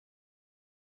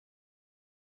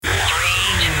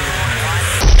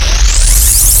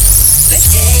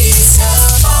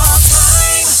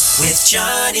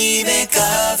Johnny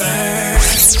McGovern.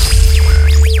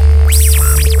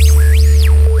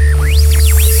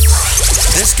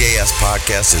 This gay-ass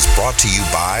podcast is brought to you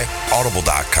by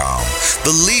Audible.com,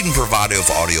 the leading provider of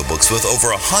audiobooks with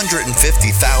over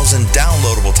 150,000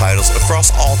 downloadable titles across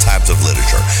all types of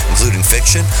literature, including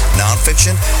fiction,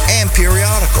 nonfiction, and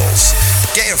periodicals.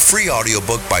 Get a free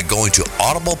audiobook by going to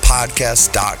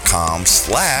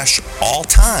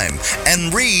audiblepodcast.com/alltime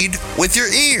and read with your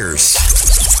ears.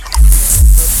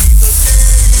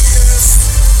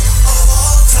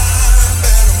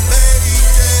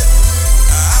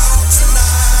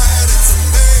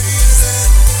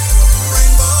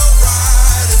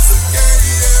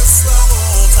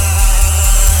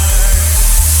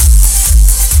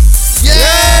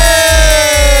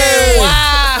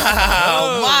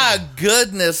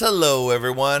 Goodness, hello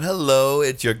everyone. Hello,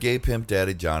 it's your gay pimp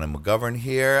daddy Johnny McGovern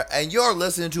here, and you're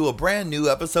listening to a brand new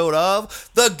episode of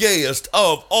The Gayest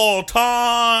of All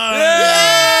Time.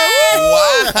 Yeah!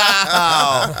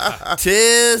 Wow.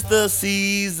 'Tis the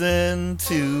season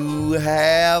to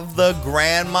have the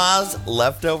grandma's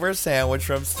leftover sandwich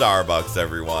from Starbucks,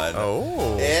 everyone.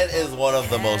 Oh. It is one of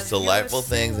the most delightful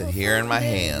things in here in my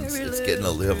hands. It's getting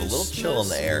a little chill in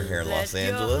the air here in Los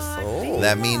Angeles. Oh.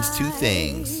 That means two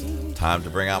things. Time to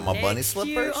bring out my bunny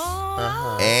slippers,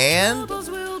 and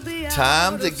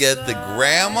time to get the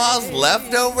grandma's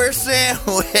leftover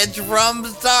sandwich from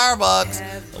Starbucks.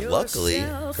 Luckily,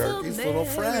 Kirky's little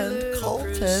friend,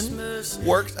 Colton,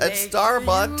 works at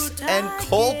Starbucks, and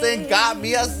Colton got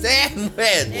me a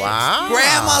sandwich. Wow.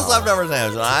 Grandma's leftover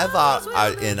sandwich. And I thought,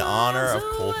 in honor of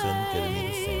Colton getting me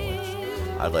the sandwich,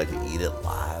 I'd like to eat it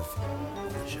live on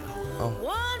the show. Oh.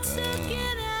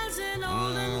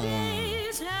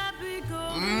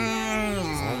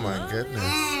 Goodness.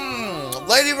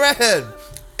 Lady Red,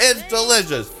 it's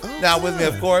delicious. Oh, now with me,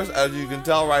 of course, as you can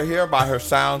tell right here by her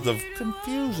sounds of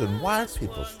confusion, white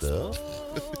people still,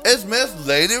 it's Miss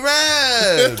Lady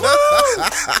Red.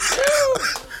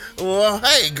 Well,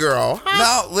 hey, girl.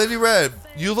 Now, Lady Red,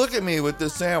 you look at me with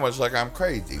this sandwich like I'm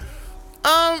crazy.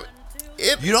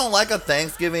 You don't like a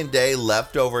Thanksgiving Day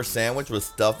leftover sandwich with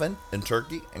stuffing and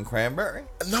turkey and cranberry?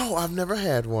 No, I've never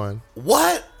had one.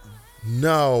 What?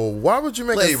 No. Why would you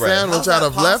make Lady a Red, sandwich how's out that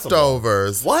of possible?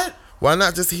 leftovers? What? Why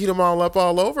not just heat them all up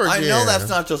all over again? I know that's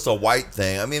not just a white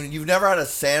thing. I mean, you've never had a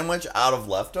sandwich out of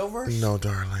leftovers? No,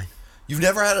 darling. You've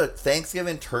never had a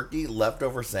Thanksgiving turkey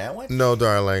leftover sandwich? No,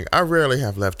 darling. I rarely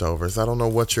have leftovers. I don't know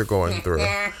what you're going through.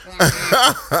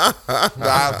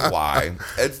 That's why.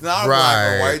 It's not a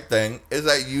black or white thing. It's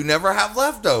that you never have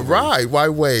leftovers. Right. Why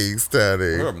waste,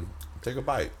 Daddy? Here, take a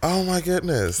bite. Oh, my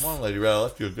goodness. Come on, Lady Red. I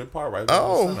left you a good part right there in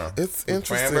the center. It's with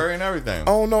interesting. Cranberry and everything.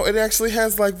 Oh, no. It actually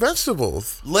has, like,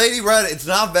 vegetables. Lady Red, it's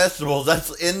not vegetables. That's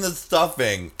in the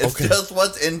stuffing. It's just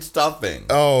what's in stuffing.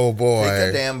 Oh, boy. Take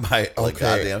a damn bite like a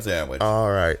goddamn sandwich. All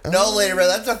right. No, Lady Red,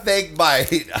 that's a fake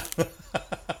bite.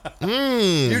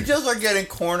 You just are getting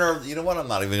corner. You know what? I'm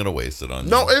not even going to waste it on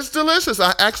you. No, it's delicious.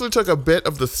 I actually took a bit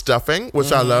of the stuffing,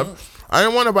 which I love. I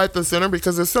didn't want to bite the center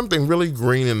because there's something really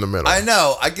green in the middle. I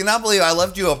know. I cannot believe I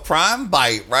left you a prime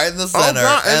bite right in the center.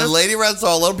 God, and Lady Red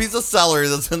saw a little piece of celery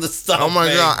that's in the stuffing. Oh my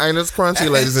God. And it's crunchy,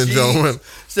 ladies and gentlemen.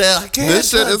 Said, I can't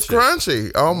This shit is touch it.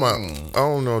 crunchy. Oh my.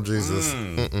 Oh no, Jesus.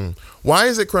 Why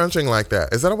is it crunching like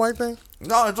that? Is that a white thing?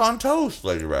 No, it's on toast,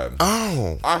 Lady Red.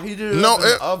 Oh. I heated it up in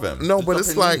the oven. No, but up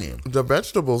it's in like medium. the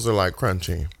vegetables are like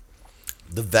crunchy.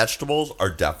 The vegetables are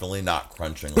definitely not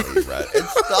crunching, Lady Red. It's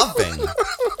stuffing.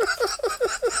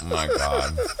 Oh my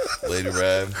God. Lady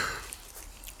Red.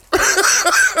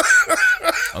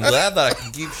 I'm glad that I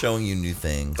can keep showing you new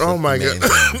things. Oh my That's God.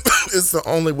 amazing. It's the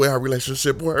only way our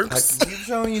relationship I works. can keep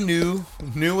showing you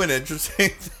new and interesting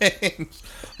things.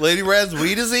 Lady Red's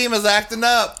weedazeme is acting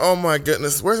up. Oh my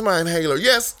goodness. Where's my inhaler?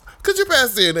 Yes. Could you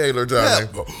pass the inhaler, darling?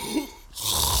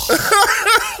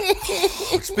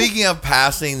 Speaking of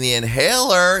passing the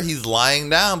inhaler, he's lying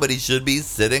down, but he should be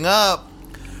sitting up.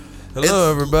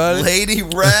 Hello, everybody. Lady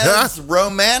Red's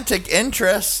romantic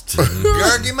interest,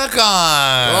 Gergie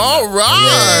McCon. All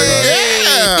right.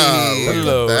 Yeah.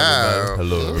 Hello, Look at everybody.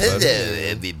 Hello, everybody.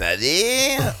 Hello,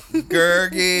 everybody.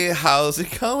 Gergie, how's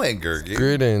it going, Gergie?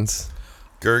 Greetings.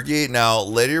 Gergie, now,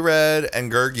 Lady Red and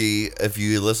Gergie, if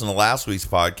you listen to last week's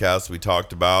podcast, we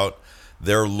talked about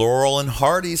their Laurel and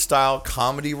Hardy style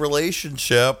comedy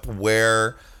relationship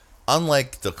where,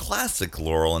 unlike the classic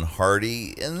Laurel and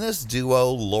Hardy, in this duo,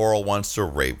 Laurel wants to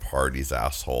rape Hardy's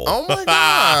asshole. Oh my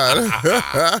God.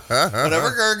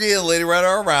 Whenever Gergie and Lady Red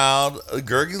are around,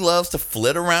 Gergie loves to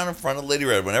flit around in front of Lady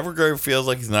Red. Whenever Gergie feels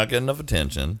like he's not getting enough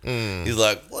attention, he's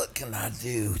like, what can I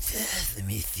do? Let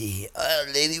me see. Oh,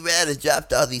 Lady Red has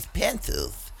dropped all these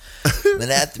pencils. I'm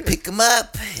gonna have to pick them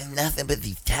up. Nothing but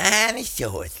these tiny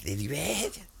shorts, Lady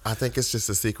Red. I think it's just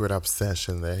a secret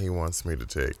obsession that he wants me to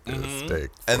take this steak.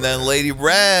 And then Lady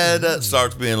Red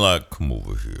starts being like, come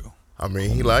over here. I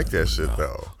mean, he liked that shit,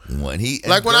 though. When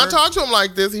I talk to him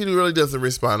like this, he really doesn't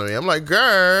respond to me. I'm like,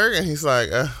 Gerg. And he's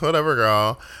like, whatever,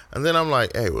 girl. And then I'm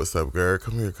like, hey, what's up, Gerg?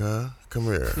 Come here, cuz. Come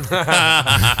here.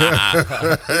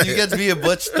 You get to be a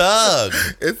butch thug.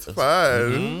 It's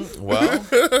fun. Well,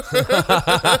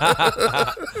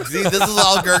 see, this is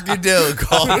all Gerg can do.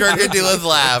 All Gerg can do is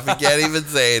laugh. He can't even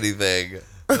say anything.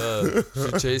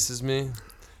 She chases me.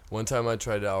 One time I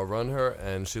tried to outrun her,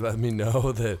 and she let me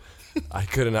know that I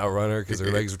couldn't outrun her because her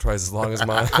legs were twice as long as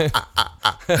mine.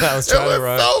 I was trying to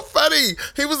run. It was so funny.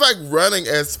 He was like running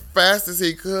as fast as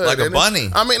he could. Like a bunny.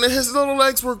 His little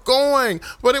legs were going.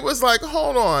 But it was like,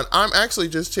 hold on. I'm actually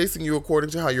just chasing you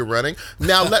according to how you're running.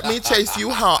 Now let me chase you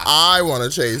how I want to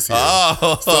chase you.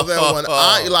 Oh. So then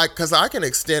because I can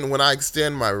when I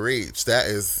extend my reach, that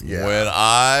is, yeah. When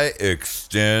I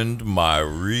extend my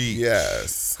reach.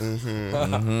 Yes.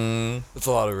 Mm-hmm. That's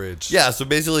a lot of reach. Yeah, so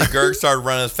basically Gerg started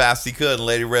running as fast as he could, and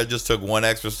Lady Red just took one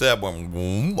extra step, went,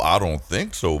 I don't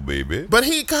think so, baby. But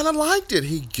he kind of liked it.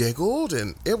 He giggled,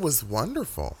 and it was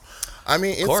wonderful. I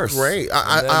mean, it's great.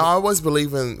 I always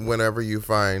believe in whenever you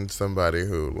find somebody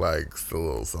who likes a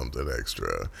little something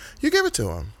extra, you give it to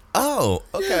them. Oh,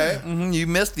 okay. Yeah. Mm-hmm. You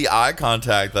missed the eye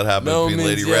contact that happened between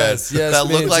Lady Red. Yes, that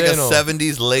looked like a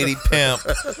 70s lady pimp,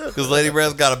 because Lady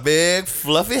Red's got a big,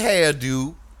 fluffy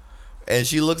hairdo. And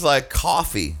she looks like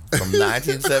Coffee from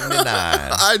 1979.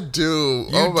 I do.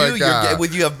 God!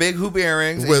 You have big hoop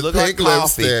earrings. With you look pink like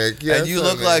Coffee, lipstick. Yes, and you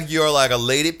look like you're like a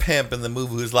lady pimp in the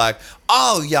movie who's like,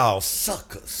 "Oh, y'all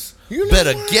suckers,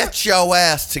 better get your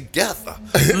ass together.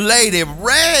 Lady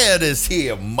Red is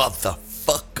here,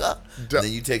 motherfucker." And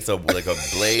then you take a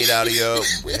blade out of your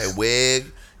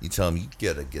wig. You tell him, you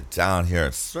gotta get down here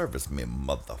and service me,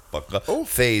 motherfucker. Oh.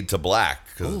 Fade to black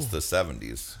because it's the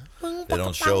 70s. They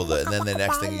don't show that. And then the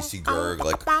next thing you see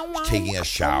Gerg taking a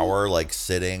shower,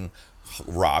 sitting,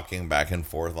 rocking back and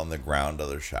forth on the ground of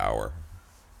the shower.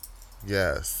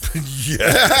 Yes.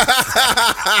 Yes.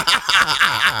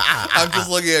 I'm just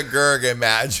looking at Gerg,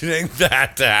 imagining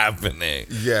that happening.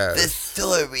 Yes. The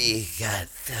story got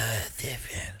so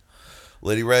different.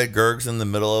 Lady Red, Gerg's in the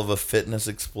middle of a fitness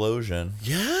explosion.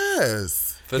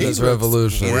 Yes. Fitness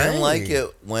revolution. He didn't like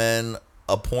it when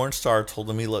a porn star told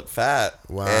him he looked fat.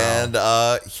 Wow. And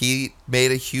he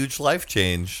made a huge life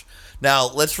change.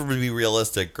 Now, let's be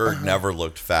realistic. Gerg never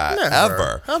looked fat,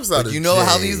 ever. But you know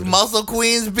how these muscle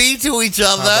queens be to each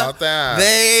other? How about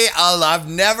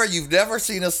that? You've never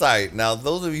seen a sight. Now,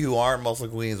 those of you who aren't muscle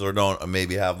queens or don't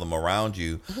maybe have them around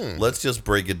you, let's just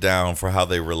break it down for how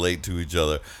they relate to each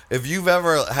other. If you've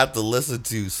ever had to listen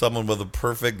to someone with a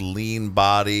perfect lean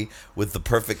body, with the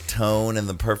perfect tone and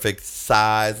the perfect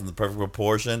size and the perfect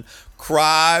proportion,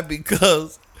 cry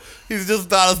because he's just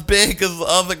not as big as the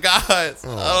other guys.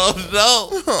 I don't know.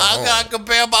 I gotta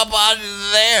compare my body to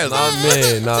theirs. Not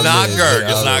me. Not Gerg.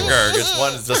 It's not Gerg.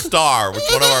 It's a star.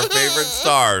 It's one of our favorite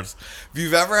stars. If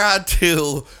you've ever had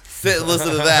to sit and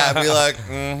listen to that and be like,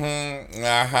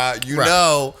 you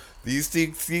know,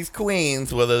 these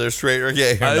queens, whether they're straight or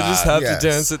gay or not. I just have to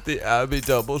dance at the Abbey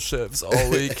double shifts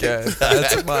all weekend.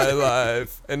 That's my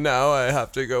life. And now I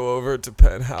have to go over to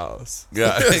Penthouse.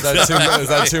 Yeah. Is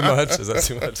that too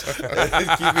much?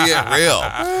 Keeping it real.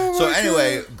 So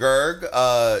anyway, Gerg,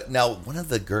 now one of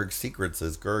the Gerg secrets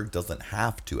is Gerg doesn't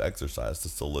have to exercise to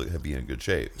still be in good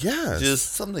shape. Yes.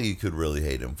 Just something you could really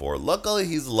hate him for. Luckily,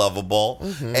 he's lovable,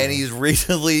 and he's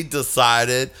recently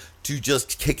decided to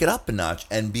just kick it up a notch.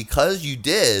 And because you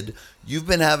did, you've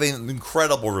been having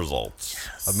incredible results.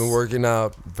 Yes. I've been working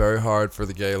out very hard for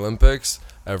the Gay Olympics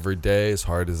every day, as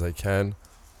hard as I can,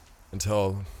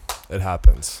 until it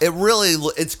happens. It really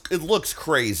it looks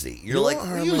crazy. You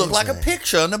look like a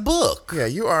picture in a book. Yeah,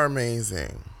 you are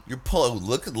amazing.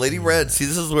 Look at Lady Red. See,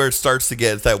 this is where it starts to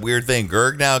get that weird thing.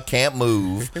 Gerg now can't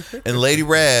move, and Lady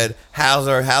Red has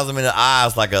him in the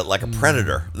eyes like a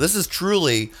predator. This is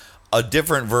truly a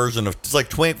different version of, it's like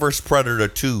Twink versus Predator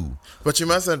 2. But you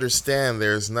must understand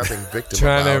there's nothing victim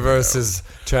Tranny about versus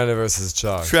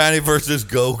Chuck. Tranny versus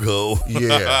Go-Go.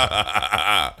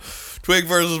 Yeah. Twink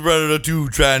versus Predator 2,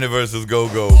 Tranny versus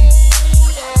Go-Go.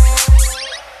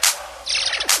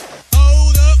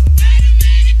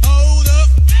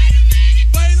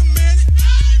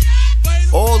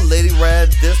 Oh, Lady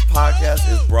Red, this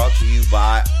podcast is brought to you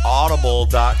by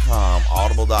Audible.com.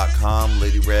 Audible.com,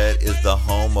 Lady Red, is the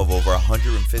home of over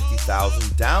 150,000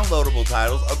 downloadable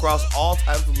titles across all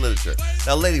types of literature.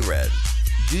 Now, Lady Red,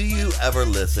 do you ever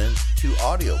listen to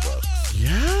audiobooks?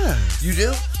 Yes. You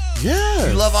do?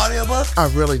 Yes. You love audiobooks? I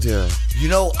really do. You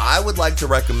know, I would like to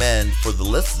recommend for the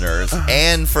listeners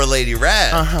and for Lady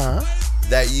Red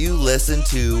that you listen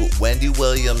to Wendy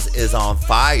Williams is on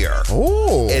Fire.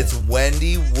 Oh. It's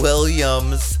Wendy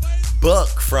Williams' book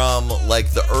from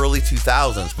like the early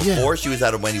 2000s, before she was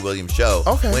at a Wendy Williams show.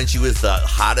 Okay. When she was the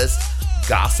hottest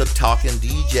gossip talking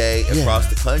DJ across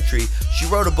the country. She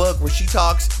wrote a book where she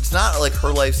talks, it's not like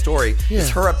her life story, it's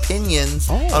her opinions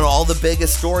on all the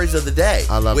biggest stories of the day.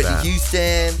 I love Whitney that.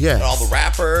 Houston and all the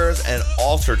rappers and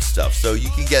all sorts of stuff. So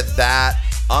you can get that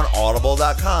on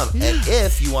audible.com. And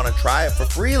if you want to try it for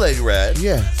free, Lady Red,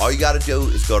 all you got to do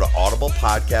is go to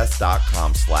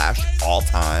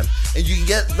audiblepodcast.com/alltime and you can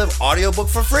get the audiobook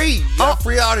for free. You get a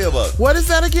free audiobook. What is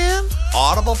that again?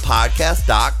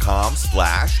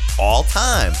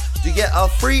 audiblepodcast.com/alltime. To get a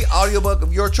free audiobook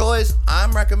of your choice,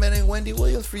 I'm recommending Wendy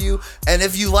Williams for you. And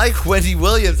if you like Wendy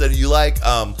Williams and you like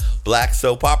black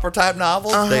soap opera type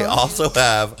novels, they also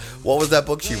have, what was that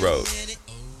book she wrote?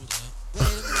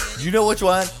 You know which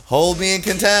one? Hold Me in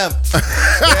Contempt. They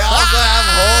also have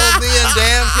Hold Me in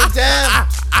Damn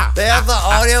Contempt. They have the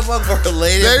audiobook for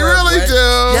Lady They really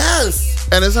do. Yes.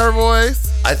 And it's her voice?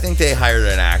 I think they hired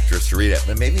an actress to read it,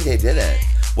 but maybe they didn't.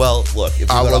 Well, look, if you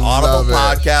go to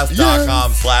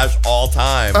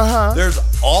audiblepodcast.com/alltime, there's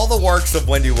all the works of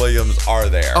Wendy Williams are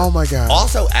there. Oh my God.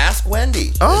 Also, Ask Wendy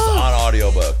is on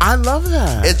audiobook. I love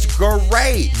that. It's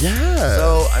great. Yeah.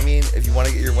 So, I mean, if you want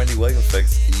to get your Wendy Williams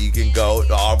fix, you can go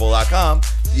to audible.com.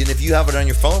 And if you have it on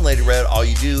your phone, Lady Red, all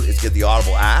you do is get the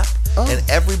Audible app. And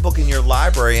every book in your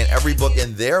library and every book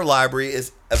in their library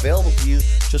is available to you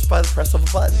just by the press of a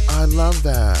button. I love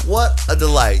that. What a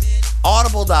delight.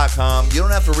 Audible.com. You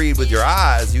don't have to read with your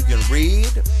eyes. You can read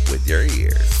with your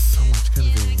ears. So much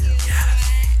convenience. Yes.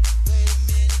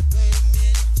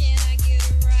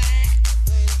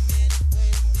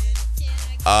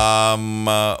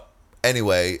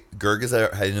 Anyway, Gerg is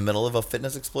in the middle of a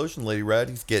fitness explosion, Lady Red.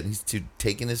 He's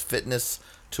taking his fitness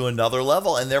to another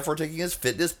level and therefore taking his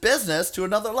fitness business to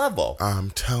another level. I'm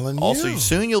telling you. Also,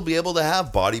 soon you'll be able to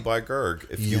have Body by Gerg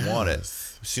if you want it.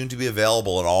 Soon to be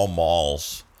available in all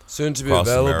malls. Soon to be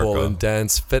available in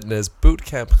Dance Fitness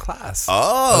Bootcamp class.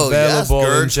 Oh, available yes.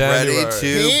 Gerg's ready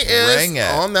to bring it.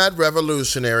 On that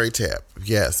revolutionary tip.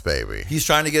 Yes, baby. He's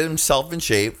trying to get himself in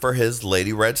shape for his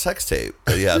Lady Red sex tape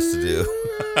that he has to do.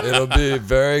 It'll be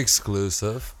very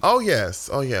exclusive. Oh, yes.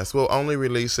 Oh, yes. We'll only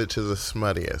release it to the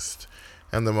smuttiest.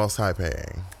 And the most high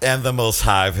paying.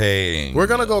 We're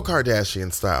going to go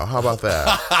Kardashian style. How about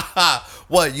that?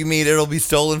 What, you mean it'll be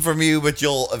stolen from you, but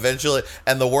you'll eventually,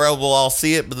 and the world will all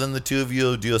see it, but then the two of you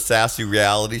will do a sassy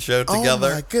reality show together?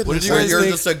 Oh, my goodness. What did you guys You're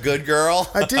think? just a good girl?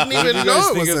 I didn't even know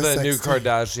it was think of a that sex new tape.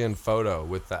 Kardashian photo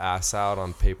with the ass out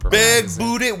on paper? Big magazine?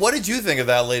 booty. What did you think of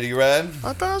that, Lady Red?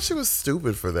 I thought she was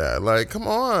stupid for that. Like, come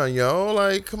on, yo.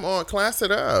 Like, come on, class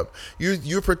it up.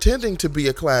 You're pretending to be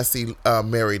a classy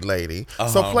married lady.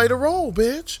 So play the role,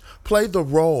 bitch. Play the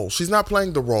role. She's not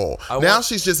playing the role. Now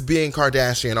she's just being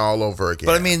Kardashian all over again.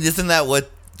 But I mean, isn't that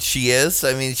what she is?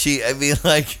 I mean, she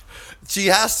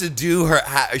has to do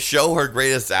show her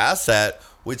greatest asset,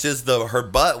 which is her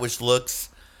butt, which looks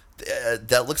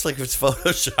that looks like it's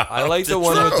photoshopped. I like the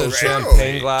one with the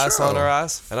champagne glass on her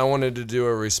ass, and I wanted to do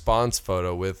a response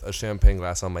photo with a champagne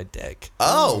glass on my dick.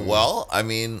 Oh, well, I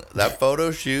mean, that photo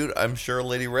shoot, I'm sure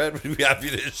Lady Red would be happy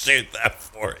to shoot that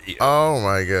for you. Oh,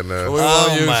 my goodness. We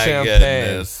will use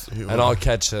champagne, and I'll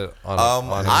catch it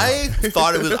on I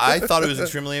thought it was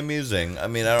extremely amusing. I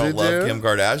mean, I don't love Kim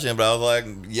Kardashian, but I was like,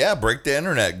 yeah, break the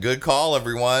internet. Good call,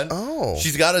 everyone. Oh.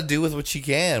 She's got to do with what she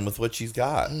can, with what she's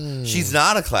got. She's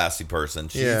not a classy person.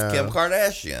 She's Kim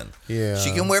Kardashian. Yeah.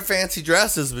 She can wear fancy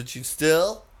dresses, but she's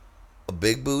still a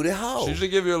big booty hoe. She should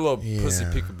give you a little pussy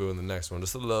peekaboo in the next one.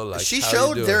 Just a little like. She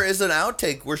showed there is an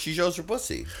outtake where she shows her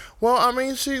pussy. Well, I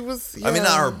mean, she was. I mean,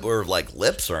 not her like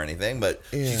lips or anything, but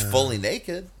she's fully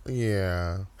naked.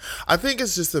 Yeah. I think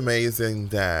it's just amazing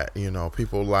that,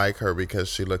 people like her because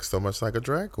she looks so much like a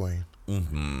drag queen.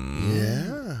 Mm-hmm.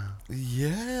 Yeah.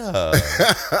 Yeah.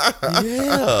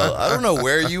 Yeah. I don't know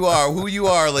where you are, who you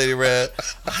are, Lady Red.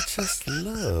 I just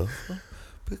love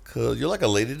because you're like a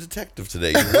lady detective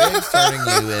today. Your wig's turning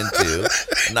you into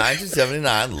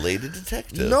 1979 lady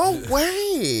detective. No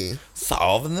way.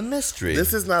 Solving the mystery.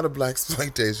 This is not a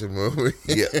blaxploitation movie.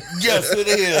 Yeah. Yes, it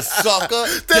is, sucker.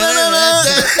 Yeah,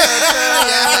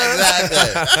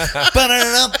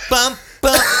 exactly.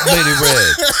 Lady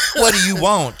Red, what do you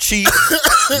want, chief?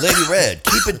 Lady Red,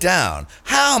 keep it down.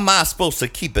 How am I supposed to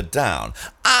keep it down?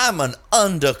 I'm an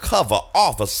undercover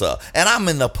officer, and I'm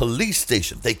in the police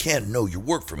station. They can't know you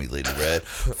work for me, Lady Red.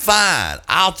 Fine,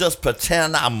 I'll just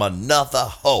pretend I'm another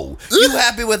hoe. You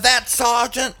happy with that,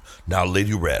 Sergeant? Now,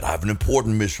 Lady Red, I have an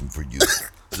important mission for you.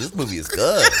 This movie is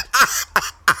good.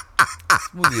 This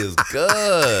movie is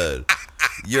good.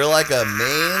 You're like a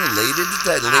main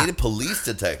lady police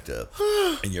detective,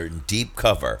 and you're in deep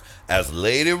cover as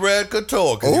Lady Red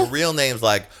Couture, because your real name's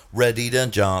like Redita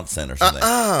Johnson or something.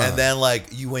 And then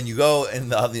when you go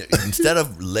instead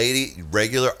of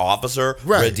regular officer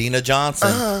Redita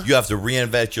Johnson, you have to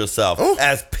reinvent yourself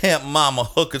as Pimp Mama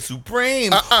Hooker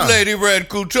Supreme, Lady Red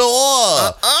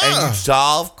Couture, and you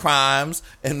solve crimes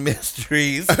and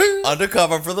mysteries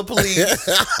undercover for the police.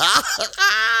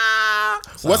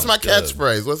 What's my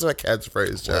catchphrase? What's my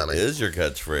catchphrase, Johnny? What is your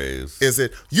catchphrase? Is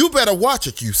it, you better watch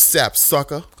it, you sap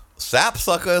sucker? Sap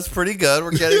sucker is pretty good.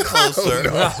 We're getting closer.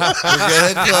 We're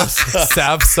getting closer.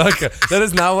 Sap sucker. That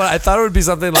is not what I thought. It would be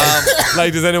something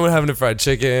like does anyone have any fried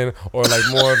chicken, or like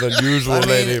more of the usual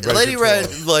Lady Red? Lady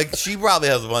Red, she probably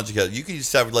has a bunch of kids. You could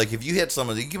just have if you hit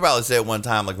someone, you could probably say it one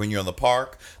time, like when you're in the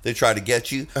park, they try to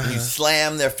get you, and you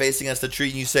slam their face against the tree,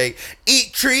 and you say,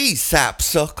 "Eat trees, sap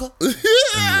sucker," and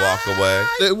you walk away.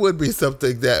 It would be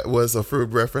something that was a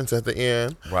fruit reference at the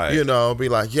end, right? Be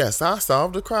like, "Yes, I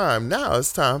solved the crime. Now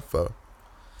it's time for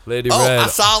Lady Red." I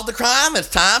solved the crime. It's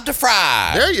time to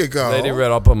fry. There you go. Lady Red,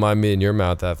 I'll put my meat in your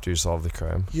mouth after you solve the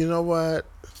crime. You know what?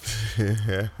 You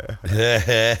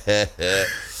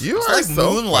are like so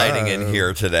moonlighting fun. in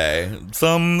here today.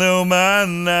 Some know my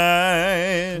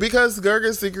night. Because Gerg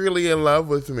is secretly in love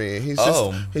with me. He's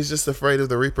just afraid of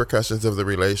the repercussions of the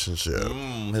relationship.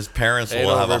 His parents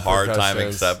will have a hard time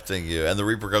accepting you, and the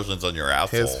repercussions on your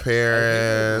asshole. His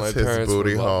parents, his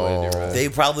booty hole. They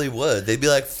probably would. They'd be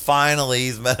like, finally,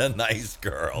 he's met a nice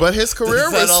girl. But his career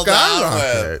to was settle down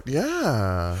skyrocket.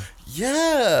 Yeah.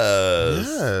 Yes.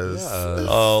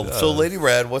 Oh, so Lady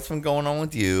Red, what's been going on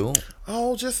with you?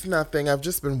 Oh, just nothing. I've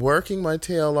just been working my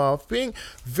tail off, being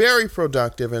very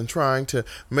productive and trying to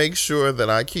make sure that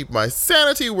I keep my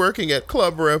sanity working at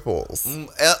Club Ripples.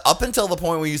 Up until the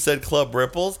point where you said Club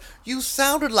Ripples, you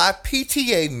sounded like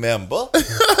PTA member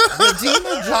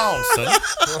Redita Johnson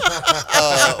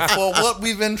for what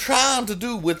we've been trying to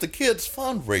do with the kids'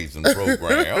 fundraising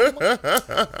program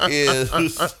is...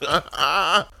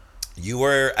 You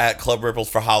were at Club Ripples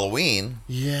for Halloween.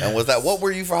 Yeah. And what were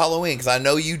you for Halloween? Because I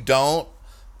know you don't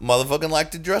motherfucking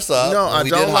like to dress up. No, I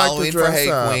don't like to dress up. We did Halloween for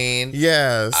Hey Queen.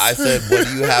 Yes. I said, what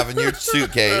do you have in your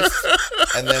suitcase?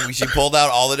 And then she pulled out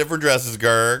all the different dresses,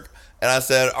 Gerg. And I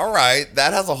said, all right,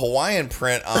 that has a Hawaiian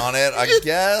print on it. I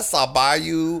guess I'll buy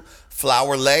you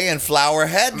flower lay and flower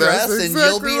headdress, and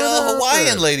you'll be a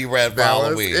Hawaiian Lady Red for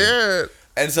Halloween. That was it.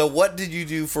 And so what did you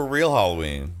do for real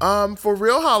Halloween? For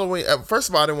real Halloween, first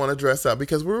of all, I didn't want to dress up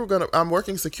because I'm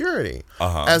working security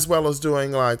as well as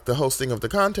doing like the hosting of the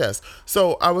contest.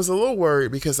 So I was a little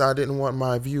worried because I didn't want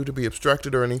my view to be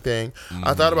obstructed or anything.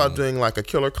 I thought about doing like a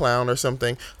killer clown or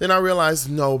something. Then I realized,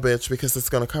 no, bitch, because it's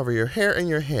going to cover your hair and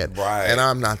your head. Right. And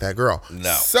I'm not that girl.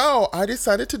 No. So I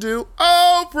decided to do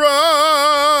Oprah.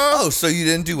 Oh, so you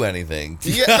didn't do anything.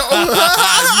 Yeah, no.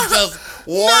 You just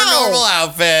wore a normal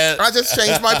outfit. I just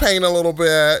changed my paint a little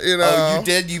bit, you know. Oh, you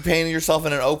did? You painted yourself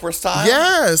in an Oprah style?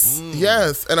 Yes,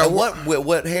 yes. And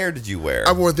what hair did you wear?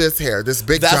 I wore this hair, this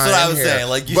big That's giant what I was hair. saying.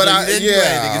 Like, you didn't do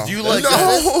anything because you look. No,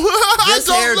 this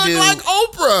I don't look like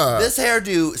Oprah. This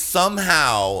hairdo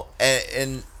somehow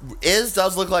and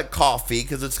does look like coffee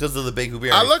because of the big hoop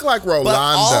earring. I look like Rolanda. But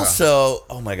also,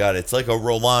 oh my God, it's like a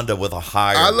Rolanda with a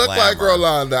higher I look glamour. like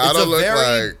Rolanda. I don't look like... It's a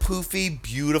very like... poofy,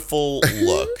 beautiful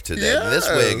look today. Yes. This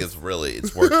wig is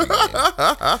it's working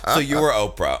on you. So you were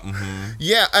Oprah. Mm-hmm.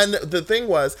 Yeah, and the thing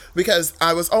was, because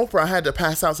I was Oprah, I had to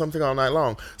pass out something all night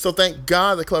long. So thank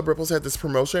God the Club Ripples had this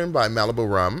promotion by Malibu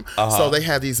Rum. So they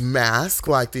had these masks,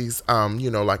 like these,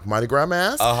 like Mardi Gras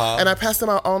masks. And I passed them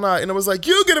out all night, and it was like,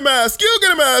 you get a mask, you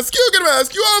get a mask, you get a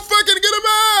mask, you all fucking get a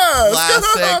mask.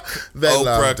 Classic they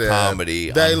Oprah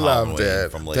comedy. They loved it.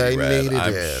 From Lady they Red. needed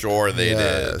I'm it. sure they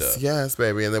did. Yes,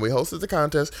 baby. And then we hosted the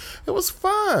contest. It was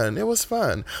fun. It was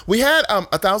fun. We had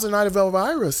 1,000 Night of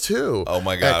Elvira's too. Oh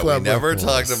my God, we never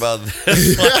talked about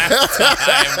this last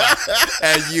time,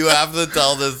 and you have to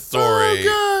tell this story.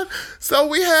 Oh God! So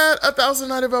we had 1,000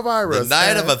 Night of Elvira's. The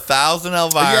night of 1,000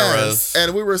 Elvira's. Yes,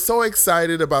 and we were so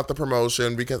excited about the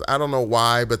promotion because I don't know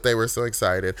why, but they were so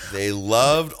excited. They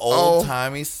loved old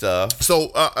timey stuff.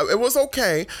 So it was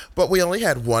okay, but we only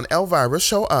had one Elvira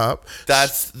show up.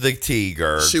 That's the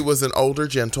Gerg. She was an older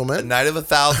gentleman. Night of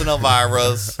 1,000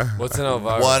 Elvira's. What's an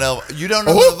Elvira? You don't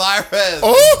know what Elvira is.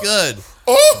 Oh! It's good.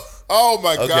 Oh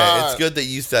my God. Okay, it's good that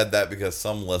you said that because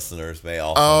some listeners may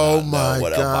also not know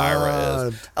what Elvira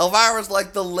is. Elvira's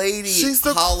like the lady, she's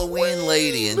the Halloween queen.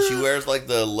 lady, and she wears like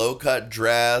the low-cut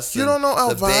dress. You don't know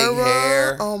Elvira? The big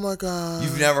hair. Oh my God.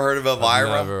 You've never heard of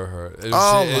Elvira? I've never heard.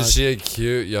 Is she a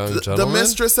cute young gentleman? The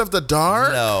mistress of the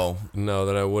dark? No,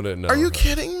 then I wouldn't know. Are you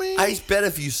kidding me? I bet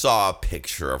if you saw a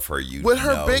picture of her, you'd with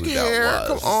her know big who hair. that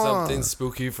was. Come on. Something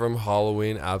spooky from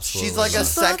Halloween. Absolutely. She's like a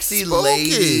sexy spooky.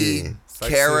 lady.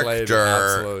 Sexy character. lady,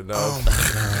 absolutely. No. Oh my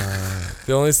God.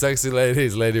 The only sexy lady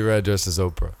is Lady Red dressed as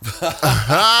Oprah.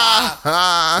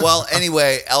 Well,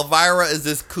 anyway, Elvira is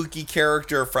this kooky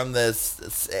character from the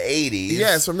 80s.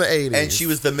 Yes, from the 80s. And she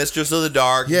was the mistress of the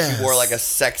dark. Yes. She wore like a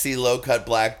sexy low-cut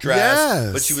black dress.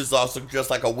 Yes. But she was also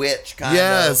just like a witch, kind of.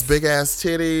 Yes, big-ass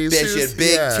titties. She had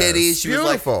big titties. She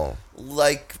beautiful. was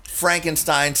like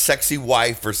Frankenstein's sexy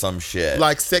wife or some shit.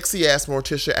 Like sexy-ass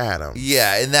Morticia Addams.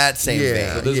 Yeah, in that same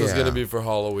vein. But this was going to be for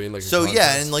Halloween. Like so,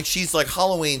 and like she's like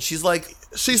Halloween. She's the like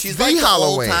Halloween. The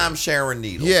old-time Sharon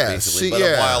Needles, basically,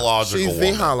 but a biological she's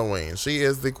woman. the Halloween. She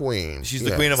is the queen. She's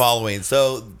the queen of Halloween.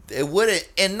 So it wouldn't,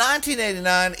 in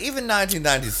 1989, even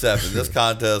 1997, this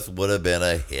contest would have been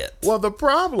a hit. Well, the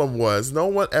problem was no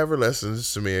one ever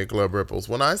listens to me at Club Ripples.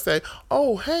 When I say,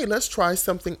 oh, hey, let's try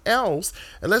something else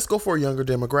and let's go for a younger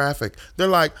demographic, they're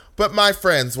like, but my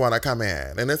friends want to come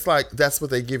in. And it's like, that's what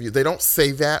they give you. They don't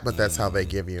say that, but that's how they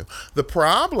give you. The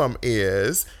problem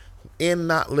is, in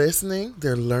not listening,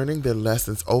 they're learning their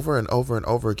lessons over and over and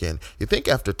over again. You think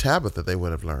after Tabitha they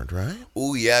would have learned, right?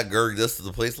 Oh yeah, Gerg, this is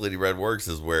the place Lady Red works,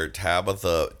 is where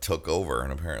Tabitha took over,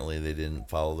 and apparently they didn't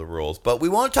follow the rules. But we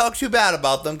won't talk too bad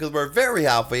about them because we're very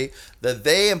happy that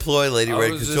they employ Lady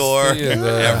Red Couture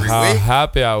every how week.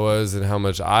 happy I was and how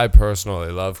much I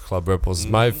personally love Club Ripples.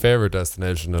 It's my favorite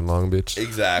destination in Long Beach.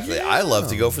 Exactly. I love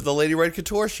to go for the Lady Red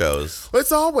Couture shows.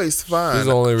 It's always fun. She's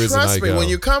the only reason Trust I me, go. when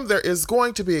you come, there is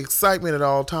going to be excitement at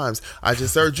all times. I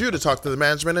just urge you to talk to the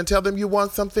management and tell them you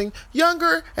want something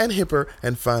younger and hipper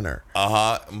and funner.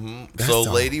 So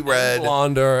Lady Red,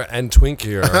 blonder and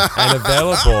twinkier and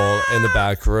available in the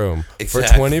back room for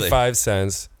 25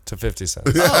 cents to 50 cents.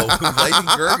 Lady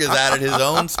Gerg has added his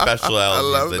own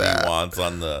specialities that he wants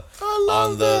on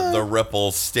the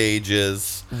Ripple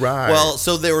stages. Right. Well,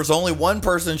 so there was only one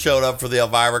person showed up for the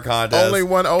Elvira contest. Only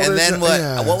one. And then what?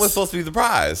 Yes. What was supposed to be the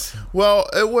prize? Well,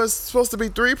 it was supposed to be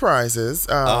 3 prizes.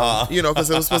 Because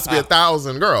it was supposed to be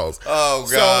 1,000 girls. Oh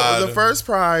God! So the first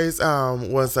prize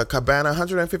was a Cabana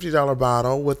 $150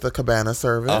 bottle with the Cabana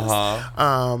service.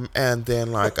 And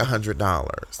then like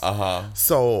 $100.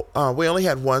 So we only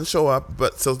had one show up,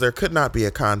 but so there could not be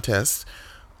a contest.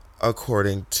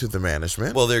 According to the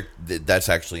management. Well, that's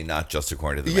actually not just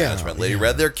according to the management. Lady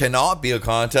Red, there cannot be a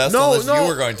contest unless you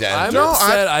were going to enter. I'm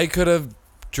upset I could have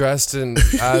dressed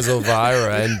as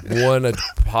Elvira and won a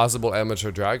possible amateur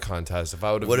drag contest if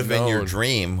I would have been your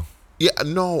dream. Yeah,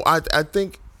 no, I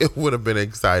think it would have been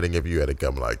exciting if you had to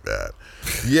come like that.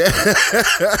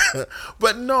 Yeah.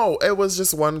 But no, it was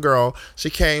just one girl. She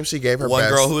came, she gave her one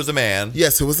best. Girl who was a man.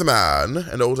 Yes, who was a man,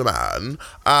 an older man.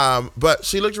 But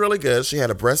she looked really good. She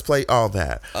had a breastplate, all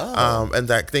that.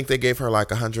 And I think they gave her like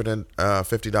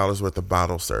 $150 worth of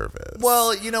bottle service.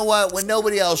 Well, you know what? When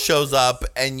nobody else shows up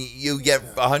and you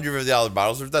get $150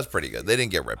 bottle service, that's pretty good. They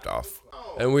didn't get ripped off.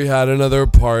 And we had another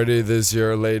party this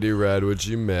year, Lady Red, which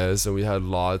you missed, and we had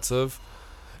lots of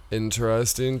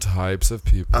interesting types of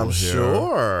people I'm here.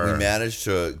 sure. We managed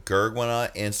to, Gerg went on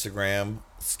Instagram,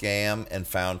 scam, and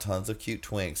found tons of cute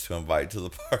twinks to invite to the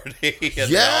party.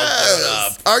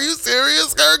 Yes. Are you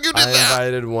serious, Gerg? You did I that?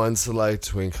 invited one select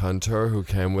twink hunter who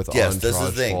came with Yes, entourage this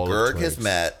is the thing. full of Gerg twinks. has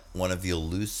met one of the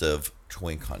elusive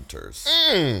twink hunters.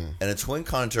 And a twink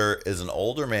hunter is an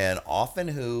older man, often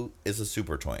who is a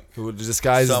super twink. Who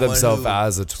disguises themselves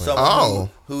as a twink. Someone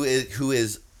who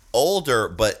is older,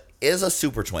 but is a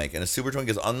super twink. And a super twink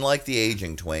is unlike the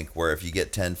aging twink, where if you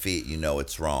get 10 feet, you know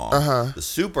it's wrong. The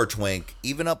super twink,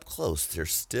 even up close, they're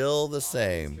still the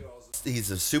same.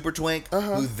 He's a super twink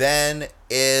who then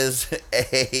is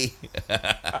he's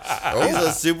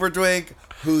a super twink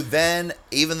who then,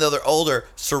 even though they're older,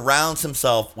 surrounds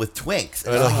himself with twinks.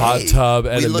 And a hot tub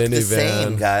and a we look minivan. the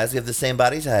same, guys. We have the same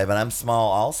body type, and I'm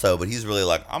small also. But he's really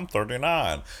like, I'm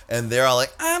 39. And they're all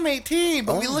like, I'm 18,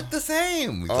 but we look the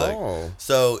same.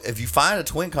 So if you find a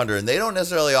twink hunter, and they don't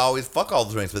necessarily always fuck all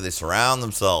the twinks, but they surround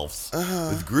themselves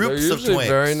with groups They're of usually twinks.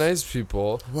 very nice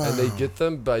people, and they get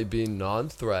them by being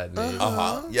non-threatening.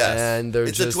 Yes. And they're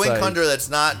it's just a twink like, hunter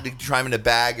that's not trying to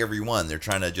bag everyone. They're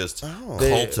trying to just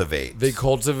cultivate. They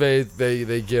cultivate,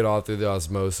 they get off through the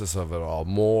osmosis of it all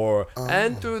more,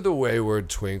 and through the wayward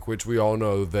twink, which we all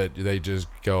know that they just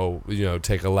go,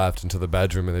 take a left into the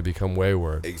bedroom and they become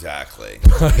wayward. Exactly.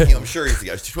 I'm sure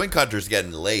Twink Hunter's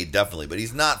getting laid, definitely, but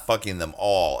he's not fucking them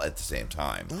all at the same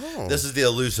time. Oh. This is the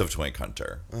elusive Twink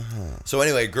Hunter. So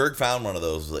anyway, Gerg found one of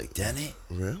those, like, Danny,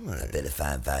 really? I bet if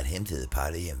I invite him to the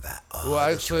party, well,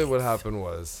 actually, what happened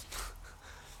was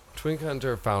Twink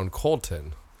Hunter found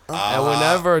Colton. And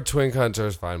whenever Twink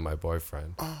Hunters find my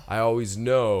boyfriend, I always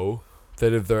know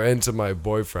that if they're into my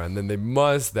boyfriend, then they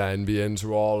must then be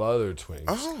into all other twinks.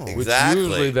 Oh, which exactly.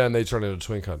 Usually then they turn into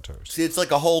Twink Hunters. See, it's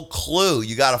like a whole clue.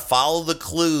 You got to follow the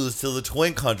clues to the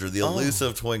Twink Hunter, the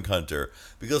elusive Twink Hunter.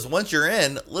 Because once you're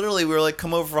in, literally, we were like,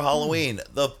 come over for Halloween.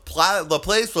 The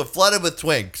place was flooded with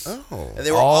twinks. Oh. And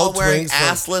they were all wearing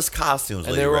assless costumes.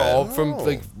 And they were all from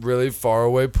like really far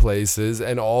away places.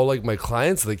 And all like my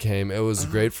clients that came, it was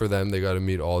great for them. They got to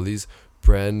meet all these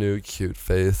brand new cute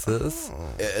faces.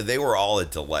 They were all a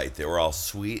delight. They were all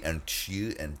sweet and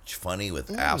cute and funny with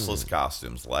assless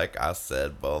costumes, like I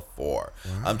said before.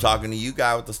 I'm talking to you,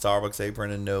 guy with the Starbucks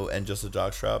apron and just a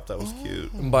jockstrap. That was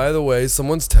cute. And by the way,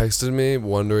 someone's texted me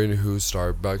wondering who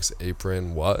Starbucks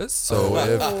Apron was. So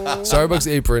if Starbucks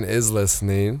Apron is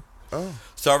listening,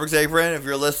 Starbucks Apron, if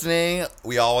you're listening,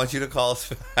 we all want you to call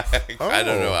us back. I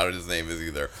don't know how his name is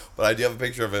either, but I do have a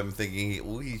picture of him thinking,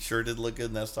 he sure did look good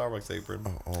in that Starbucks apron.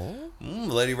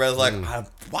 Lady Red's like,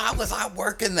 why was I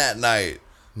working that night?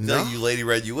 No, you Lady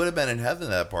Red, you would have been in heaven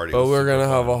that party. But we're going to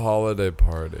have a holiday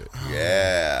party.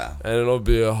 Yeah. And it'll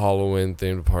be a Halloween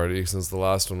themed party since the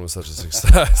last one was such a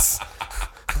success.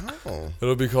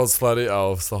 It'll be called Slutty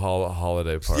Elves, the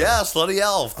holiday party. Yeah, Slutty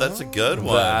Elf. That's a good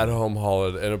one. The at-home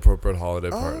inappropriate holiday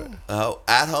party.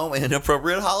 At-home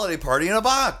inappropriate holiday party in a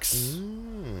box.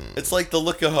 It's like the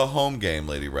look of a home game,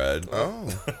 Lady Red.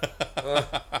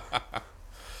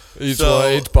 Each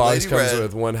box comes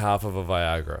with one half of a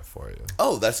Viagra for you.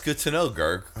 Oh, that's good to know,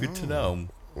 Gerg. Good to know.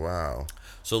 Wow.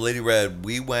 So, Lady Red,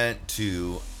 we went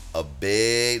to a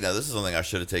big... Now, this is something I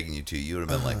should have taken you to. You would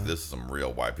have been like, this is some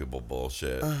real white people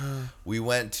bullshit. We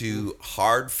went to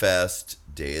Hardfest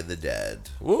Day of the Dead.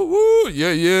 Woo, woo.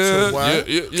 Yeah.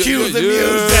 Cue the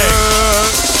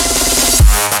music.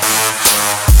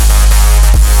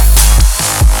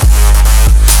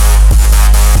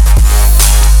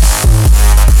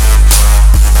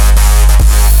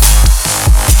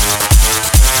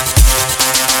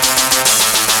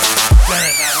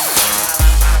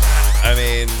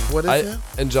 What is it?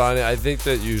 And Johnny, I think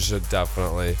that you should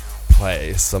definitely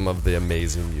play some of the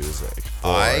amazing music for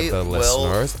the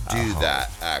listeners. Do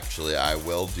that, actually. I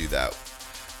will do that.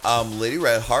 Lady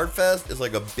Red, Hardfest is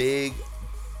like a big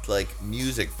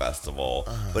music festival,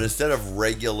 but instead of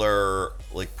regular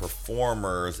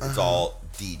performers, it's all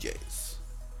DJs.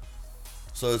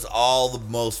 So it's all the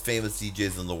most famous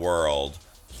DJs in the world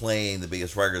playing the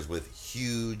biggest records with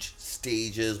huge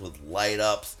stages with light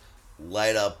up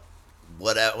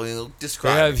whatever.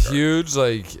 Describe. They have huge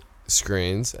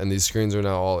screens, and these screens are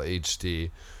now all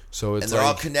HD. So it's and they're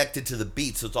all connected to the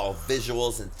beat, so it's all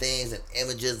visuals and things and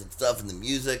images and stuff and the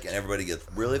music, and everybody gets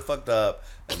really fucked up,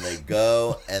 and they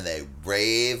go and they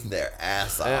rave their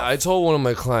ass off. And I told one of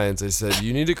my clients, I said,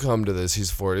 you need to come to this. He's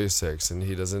 46 and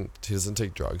he doesn't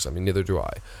take drugs. I mean, neither do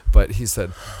I. But he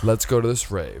said, let's go to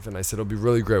this rave. And I said, it'll be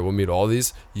really great. We'll meet all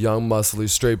these young, muscly,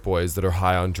 straight boys that are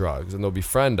high on drugs, and they'll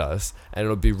befriend us, and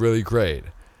it'll be really great.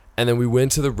 And then we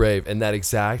went to the rave, and that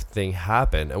exact thing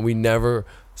happened, and we never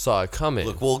saw it coming.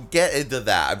 Look, we'll get into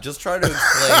that. I'm just trying to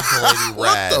explain to Lady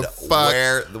Red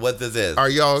what this is. Are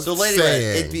y'all so Lady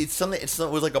Red, it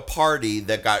was like a party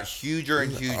that got huger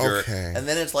and huger, and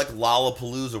then it's like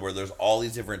Lollapalooza where there's all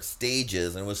these different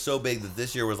stages, and it was so big that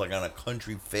this year was like on a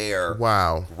country fair.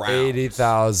 Wow,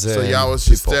 80,000. So y'all was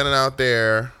just standing out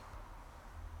there.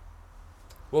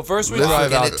 Well, first we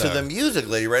drive out to the music,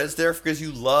 Lady Red. It's there because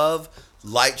you love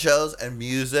light shows and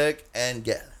music and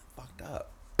get fucked up.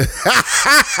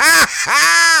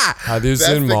 Have you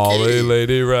seen Molly,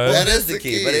 Lady Red? That is the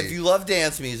key. But if you love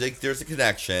dance music, there's a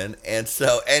connection. And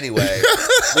so, anyway,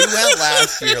 we went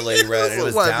last year, Lady Red, and it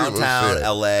was downtown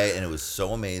LA, and it was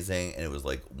so amazing. And it was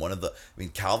like one of the,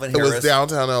 Calvin Harris. It was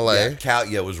downtown LA?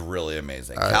 Yeah, it was really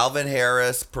amazing. Calvin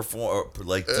Harris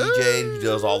DJ who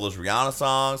does all those Rihanna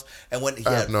songs. And when he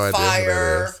had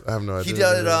Fire, I have no idea. He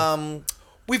did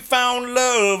We found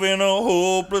love in a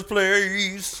hopeless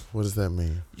place. What does that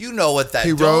mean? You know what that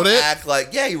He wrote it? Act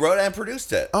like. Yeah, he wrote it and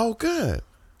produced it. Oh, good.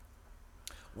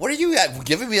 What are you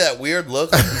giving me that weird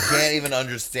look? Like you can't even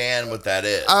understand what that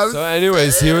is. So,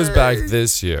 anyways, he was back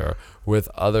this year with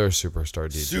other superstar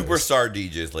DJs. Superstar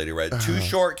DJs, Lady Red. Too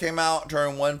Short came out,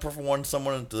 turned one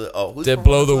someone into Did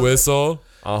Blow the Whistle?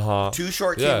 Too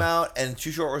Short came out, and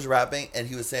Too Short was rapping, and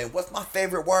he was saying, "What's my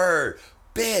favorite word?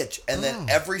 Bitch." And then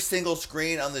every single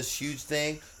screen on this huge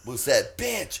thing was said,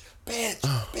 "Bitch, bitch,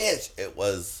 bitch." It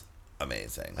was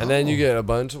amazing. And then you get a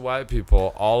bunch of white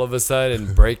people all of a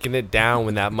sudden breaking it down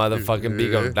when that motherfucking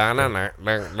beat goes down, and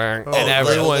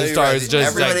everyone starts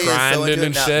just like grinding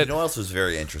and shit. You know what else was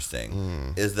very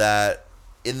interesting is that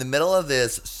in the middle of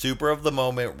this super of the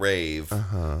moment rave,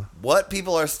 what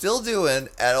people are still doing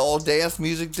at old dance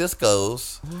music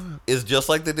discos is just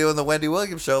like they do in the Wendy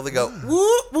Williams show. They go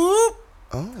whoop whoop.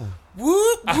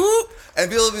 Whoop whoop, and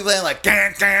people will be playing like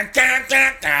whoop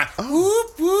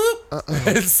whoop.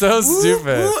 It's so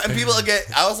stupid. Whoop, and people will get.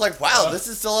 I was like, wow, this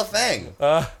is still a thing.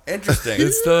 Interesting.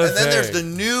 It's still a and then thing. there's the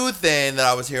new thing that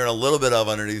I was hearing a little bit of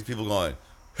underneath people going,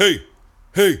 hey,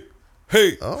 hey.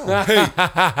 Hey, hey,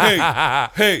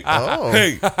 hey, hey,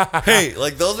 hey.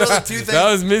 Like, those are the two things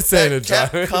that was me saying it,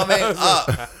 kept John. coming up.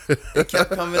 It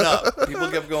kept coming up.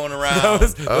 People kept going around.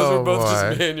 Those were both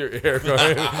just me in your ear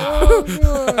going.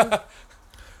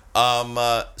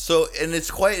 So, and it's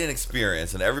quite an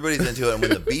experience, and everybody's into it. And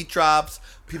when the beat drops,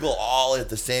 people all at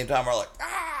the same time are like,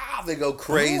 they go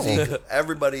crazy.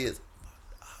 Everybody is.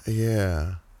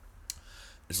 Yeah.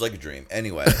 It's like a dream.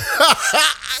 Anyway.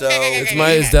 So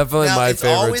It's definitely my it's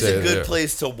favorite. It's always a good here.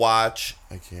 place to watch.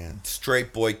 I can't.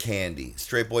 Straight boy candy,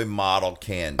 straight boy model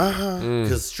candy,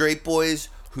 because straight boys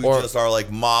who just are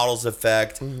like models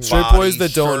effect. Straight boys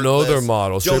that don't know they're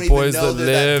models. Straight boys that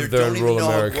live their rural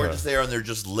How America. gorgeous they are, and they're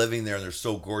just living there, and they're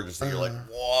so gorgeous that you're like,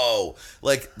 whoa!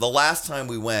 Like the last time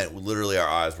we went, literally our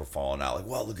eyes were falling out. Like,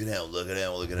 wow, look at him, look at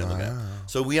him, look at him, look at him.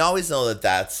 So we always know that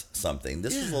that's something.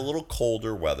 This was a little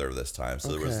colder weather this time, so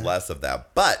there was less of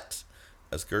that. But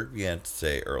as Gerg began to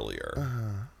say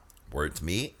earlier, where it's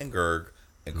me and Gerg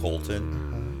and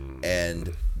Colton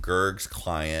and Gerg's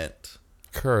client.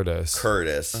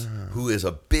 Curtis, who is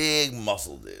a big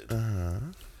muscle dude,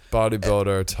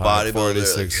 bodybuilder, type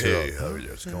 46-year-old. Hey, how are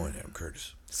you going here,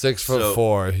 Curtis?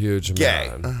 6'4", huge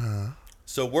gay. man.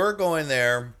 So we're going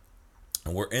there,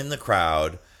 and we're in the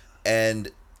crowd,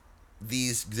 and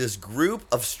this group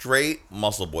of straight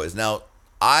muscle boys. Now,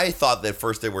 I thought that at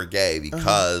first they were gay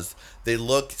because they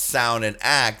look, sound, and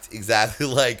act exactly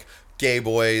like gay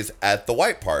boys at the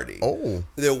white party. Oh.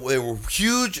 They were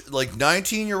huge, like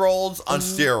 19-year-olds on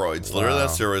steroids, literally on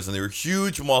steroids, and they were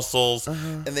huge muscles.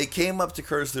 And they came up to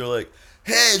Curtis, they're like,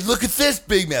 hey, look at this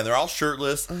big man. They're all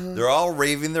shirtless. They're all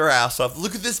raving their ass off.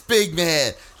 Look at this big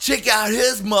man. Check out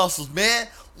his muscles, man.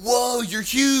 Whoa, you're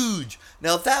huge.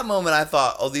 Now, at that moment, I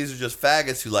thought, oh, these are just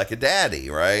faggots who like a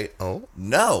daddy, right? Oh.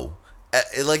 No.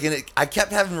 I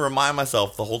kept having to remind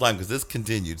myself the whole time because this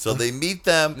continued. So they meet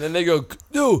them. And then they go,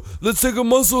 yo, let's take a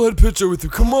musclehead picture with you.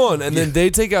 Come on. And then they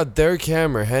take out their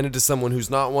camera, hand it to someone who's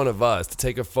not one of us to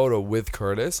take a photo with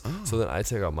Curtis. So then I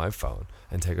take out my phone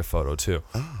and take a photo too,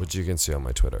 which you can see on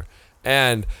my Twitter.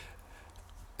 And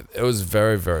it was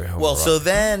very, very homoerotic. Well, so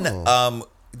then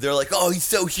they're like, oh, he's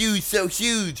so huge, so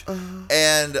huge.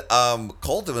 And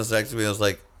Colton was next to me. I was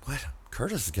like, what?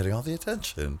 Curtis is getting all the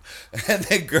attention. And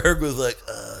then Gerg was like,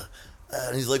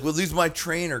 and he's like, well, who's my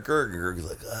trainer, Gerg? And Gerg was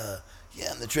like,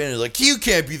 yeah, I'm the trainer. He's like, you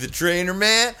can't be the trainer,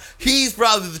 man. He's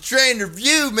probably the trainer of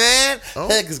you, man.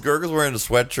 Because Gerg was wearing a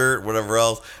sweatshirt, whatever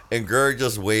else. And Gerg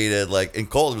just waited, like, and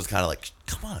Colton was kind of like,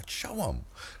 come on, show him.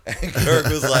 And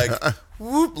Gerg was like,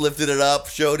 whoop, lifted it up,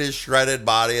 showed his shredded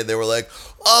body, and they were like,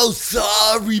 oh,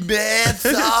 sorry, man,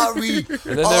 sorry. And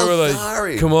then they were like,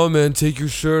 sorry. come on, man, take your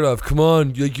shirt off. Come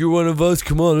on, like, you're one of us.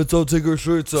 Come on, let's all take our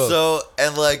shirts off. So,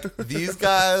 and like, these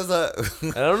guys,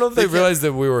 and I don't know if they realized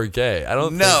that we were gay. I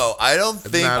don't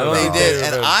think they did.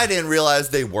 And I didn't realize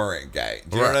they weren't gay.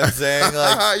 Do you know what I'm saying?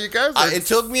 Like, you guys it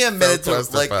took me a minute to,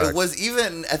 like, fact. it was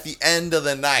even at the end of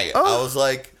the night. I was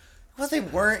like, well, they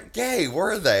weren't gay,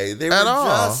 were they? They were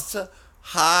just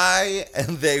high,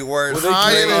 and they were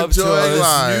high and enjoying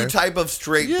life. New type of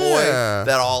straight boy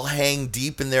that all hang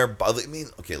deep in their body. I mean,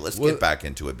 okay, let's get back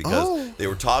into it because they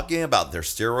were talking about their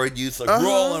steroid use, like we're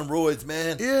all on roids,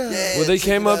 man. Yeah. Well, they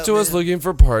came up to us looking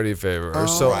for party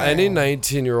favors. So any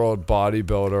 19-year-old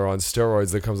bodybuilder on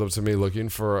steroids that comes up to me looking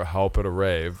for help at a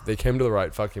rave, they came to the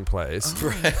right fucking place.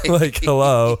 Right. Like,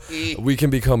 hello, we can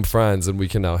become friends and we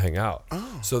can now hang out.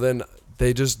 So then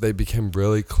they became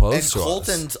really close to us. And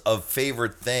Colton's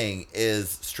favorite thing is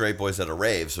straight boys at a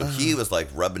rave. So he was like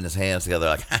rubbing his hands together,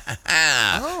 like,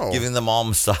 giving them all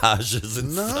massages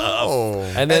and stuff.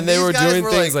 And then they were doing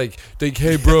things like,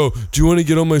 hey, bro, do you want to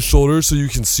get on my shoulder so you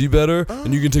can see better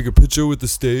and you can take a picture with the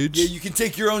stage? Yeah, you can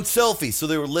take your own selfie. So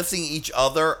they were lifting each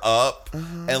other up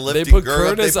and lifting They put Gerg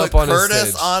Curtis up. up on his Curtis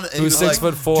stage, on, and who's he was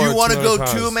 6'4". Do you want to go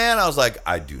 200 too, pounds. man? I was like,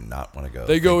 I do not want to go.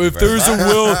 They go, Thank if you very there's a much.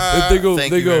 will, if they go,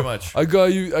 Thank they you go, very much. I got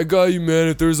you, man.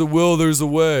 If there's a will, there's a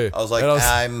way. I was like,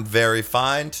 I'm very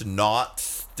fine to not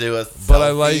do a selfie. But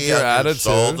I like your on attitude.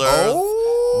 Shoulders.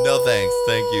 No thanks.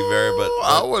 Thank you very much.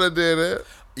 I would have did it.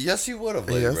 Yes, you would have.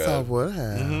 Yes, I would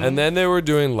have. And then they were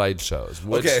doing light shows.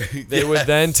 Which Okay, They would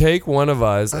then take one of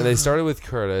us, and they started with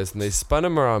Curtis, and they spun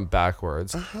him around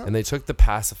backwards, and they took the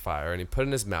pacifier, and he put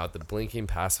in his mouth the blinking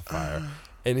pacifier.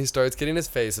 And he starts getting his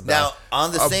face about. Now,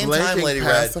 on the same time, blinking Lady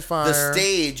Red, pacifier. the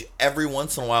stage, every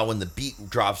once in a while when the beat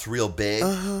drops real big,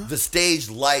 the stage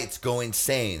lights go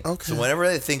insane. Okay. So whenever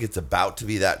they think it's about to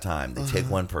be that time, they take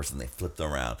one person, they flip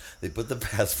them around, they put the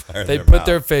pacifier in They their put mouth.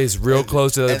 their face real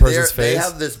close to the other And person's they face.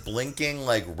 have this blinking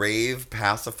like rave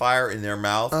pacifier in their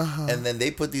mouth, and then they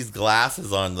put these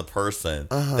glasses on the person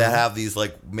that have these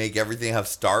like make everything have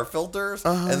star filters,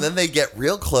 and then they get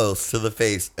real close to the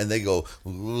face and they go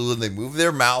and they move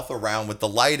their mouth around with the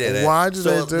light in it. Why do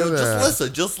they do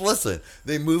that? Just listen.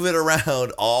 They move it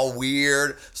around all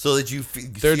weird so that you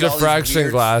They're see all these diffraction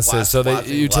weird glasses, so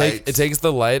flashing it lights. takes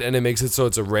the light and it makes it so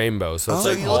it's a rainbow. So it's So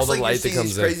like it all looks the like you're light that seeing comes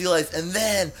these in. crazy lights, and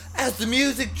then as the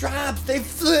music drops, they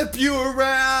flip you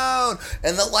around,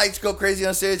 and the lights go crazy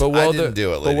on stage. But while I didn't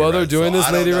do it, but Lady while they're Red, doing so this,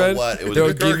 I don't Lady know Red, what it was they're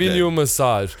that Gerg giving did. you a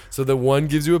massage. So the one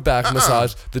gives you a back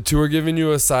massage, the two are giving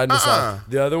you a side massage,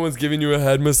 the other one's giving you a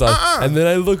head massage, and then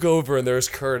I look over and there's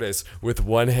Curtis with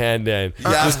one hand in,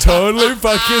 just totally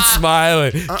fucking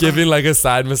smiling, giving like a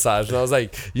side massage, and I was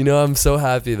like, I'm so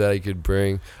happy that I could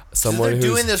bring someone they're who's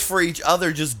doing this for each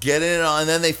other, just get in on, and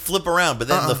then they flip around. But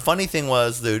then the funny thing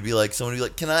was, they would be like, someone would be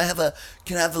like, "Can I have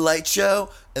the light show?"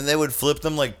 And they would flip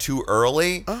them like too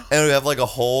early, and we have like a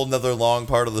whole another long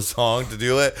part of the song to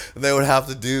do it, and they would have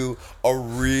to do a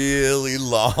really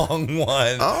long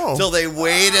one till they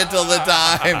waited till the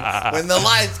time when the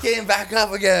lights came back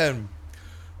up again.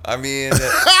 I mean,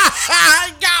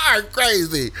 y'all are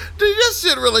crazy. Did this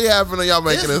shit really happen or y'all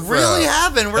making this this really up?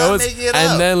 happened. We're not making it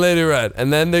and up. then Lady Red,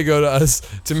 and then they go to us,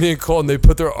 to me and Colton. They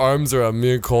put their arms around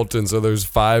me and Colton, so there's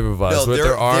 5 of us with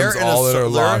their arms all they're in a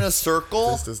interlocked.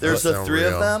 circle. This does There's not the sound 3 of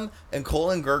real. them, and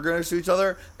Cole and Gerg are next to each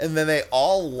other, and then they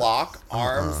all lock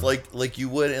arms like you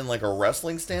would in like a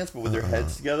wrestling stance, but with their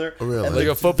heads together. Really? And Like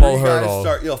the a football 3 guys hurdle.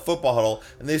 Start, football huddle,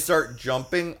 and they start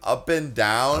jumping up and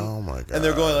down. Oh my God. And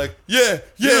they're going like, yeah.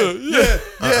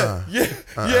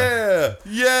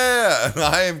 And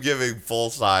I am giving full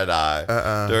side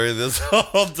eye during this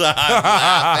whole time.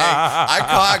 Laughing. I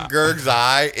caught Gerg's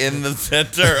eye in the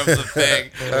center of the thing,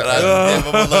 and I just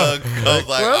gave him a look. I was like,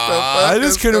 What the ah. I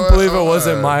just couldn't believe it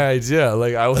wasn't my idea.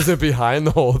 Like I wasn't behind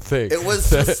the whole thing. It was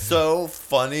just so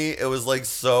funny. It was like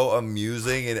so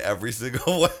amusing in every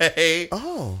single way.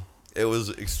 Oh. It was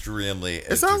extremely.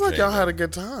 It sounds like y'all had a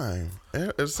good time.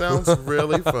 It sounds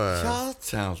really fun. Y'all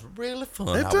sounds really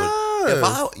fun. It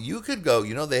does. You could go.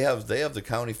 They have the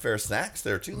county fair snacks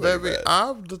there too. Lady Baby,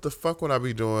 Red. what the fuck would I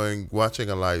be doing watching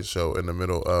a light show in the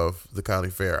middle of the county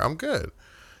fair? I'm good.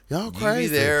 Y'all crazy. You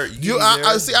be there.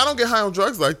 I see. I don't get high on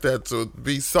drugs like that to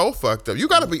be so fucked up. You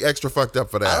got to be extra fucked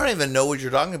up for that. I don't even know what you're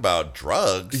talking about.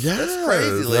 Drugs? Yes. That's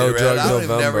crazy, No Lady Red. drugs I've never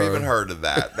November. even heard of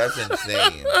that. That's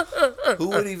insane. Who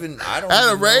would even? I don't. At a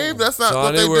even rave, know. that's not what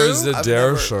Johnny they wears do. the I've Dare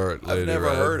never- shirt. Lady I've never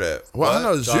Red. heard it. Well, I What?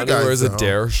 know that Johnny you guys wears a know.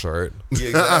 Dare shirt. Yeah,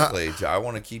 exactly. I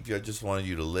want to keep you. I just wanted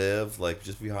you to live, like,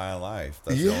 just be high on life.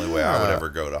 That's the only way I would Yeah. ever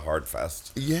go to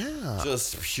Hardfest. Yeah.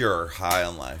 Just pure high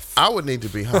on life. I would need to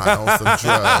be high on some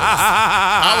drugs.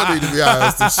 I would need to be high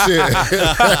on some shit.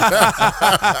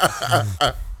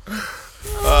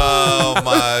 Oh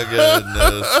my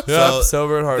goodness! Yeah,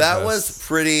 sober at Hardfest. That was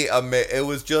pretty amazing. It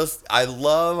was just, I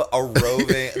love a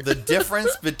roving. The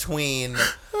difference between,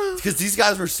 because these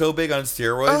guys were so big on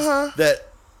steroids that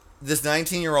this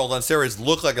 19-year-old on steroids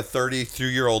looked like a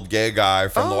 32-year-old gay guy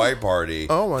from the white party.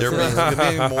 Oh my They're God.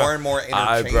 becoming more and more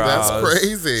interchangeable. Eyebrows. That's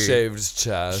crazy. Shaved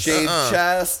chest. Shaved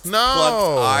chest, No.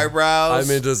 plucked eyebrows.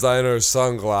 I mean, designer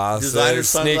sunglasses, Designer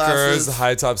sunglasses. sneakers,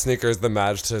 high top sneakers that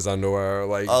matched his underwear.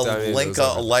 Like a I mean, it was Linka,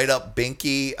 like light up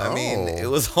binky. I mean, Oh.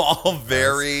 it was all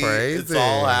very. That's It's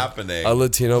all crazy. happening. a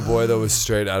Latino boy that was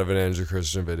straight out of an Andrew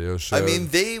Christian video show. I mean,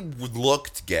 they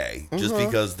looked gay just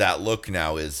because that look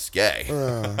now is gay.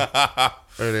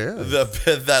 It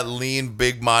is. That lean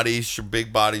big body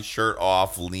shirt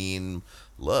off, lean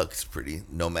looks pretty.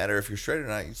 No matter if you're straight or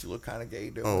not, you should look kind of gay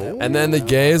doing it. And then the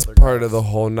gayest part of the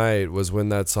whole night was when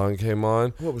that song came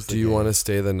on. What was Do you want to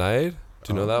stay the night?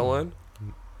 Do you know that one?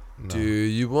 No. Do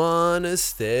you want to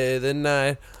stay the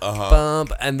night?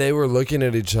 Bump. And they were looking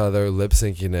at each other, lip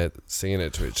syncing it, singing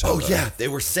it to each other. Oh, yeah. They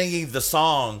were singing the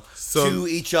song to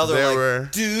each other.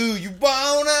 Do you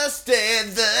want to stay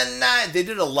the night? They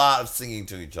did a lot of singing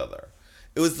to each other.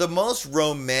 It was the most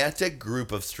romantic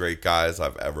group of straight guys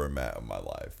I've ever met in my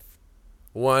life.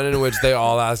 One in which they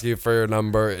all ask you for your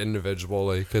number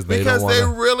individually because they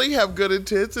really have good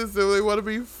intentions and they want to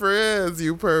be friends.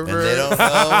 You pervert. And they don't know.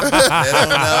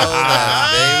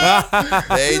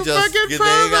 They don't know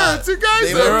that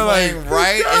they were playing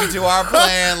right into our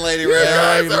plan, Lady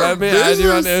Red. Let me add you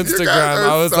on Instagram.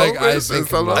 I was like, I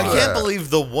can't believe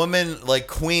the woman, like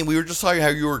Queen. We were just talking how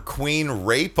you were Queen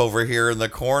Rape over here in the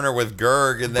corner with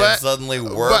Gerg, and then suddenly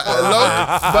work.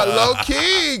 But low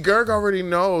key, Gerg already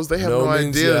knows. They have no idea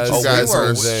that you guys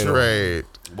are straight.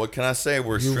 What can I say?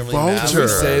 We're extremely mad. Can we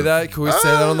say that? Can we say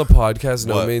that on the podcast?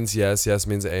 No means yes. Yes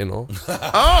means anal.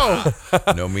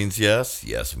 No means yes.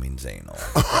 Yes means anal.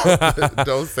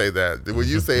 Don't say that. When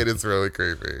you say it, it's really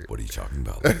creepy. What are you talking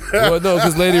about? Well, no,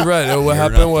 because Lady Red, what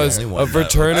happened was a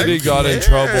fraternity got in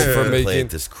trouble for making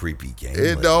this creepy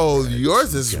game. No,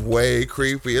 yours is way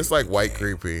creepy. It's like white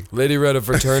creepy. Lady Red, a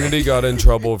fraternity got in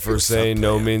trouble for saying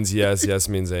no means yes, yes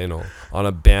means anal on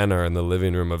a banner in the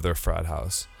living room of their frat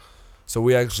house. So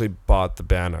we actually bought the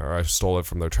banner, or I stole it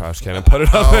from their trash can and put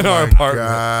it up in our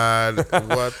apartment. God,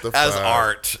 what the As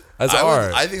art.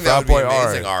 Art. I think that would be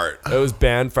amazing art. It was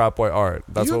banned frat boy art.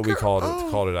 That's what we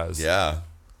called it as. Yeah.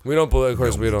 We don't believe, of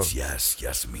course, we don't. Yes,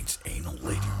 yes means anal,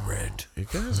 Lady Red. You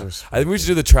guys are I think we should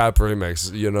do the trap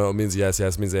remix. You know, it means yes,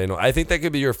 yes means anal. I think that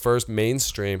could be your first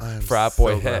mainstream frat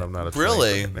boy hit.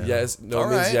 Really? Yes, no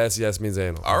means yes, yes means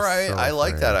anal. All right, I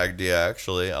like that idea,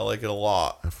 actually. I like it a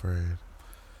lot. Afraid.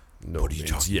 No, what are you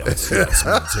talking about? Yes, means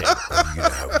anal. You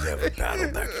have a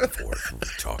battle back and forth. We're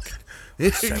talking.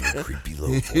 Creepy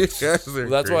little voices. Well,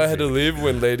 that's why I had to leave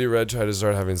when Lady Red tried to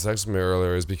start having sex with me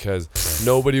earlier, is because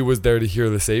nobody was there to hear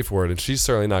the safe word, and she's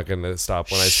certainly not going to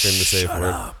stop when I scream the safe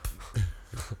word. Up.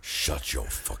 Shut your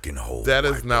fucking hole. That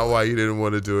is not why you didn't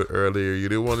want to do it earlier. You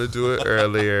didn't want to do it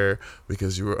earlier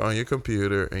because you were on your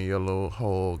computer and your little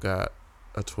hole got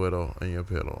a twiddle in your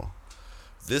pillow.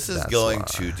 This is going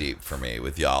too deep for me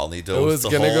with y'all. Need to. It was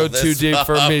going to go too deep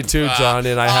for me too, Johnny,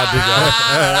 and I had to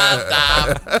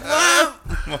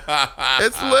go.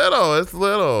 It's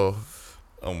little.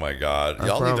 Oh my God!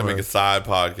 Y'all need to make a side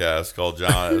podcast called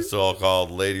John. It's all called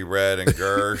Lady Red and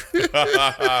Gerg.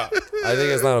 I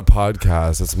think it's not a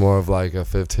podcast. It's more of like a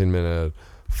 15-minute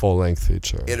full-length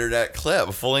feature. Internet clip,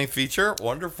 a full-length feature,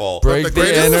 wonderful. Break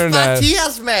the internet.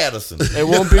 T.S. Madison. It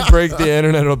won't be break the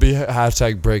internet. It'll be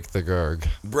hashtag break the Gerg.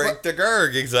 Break the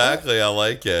Gerg. Exactly. I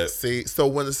like it. See, so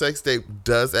when the sex tape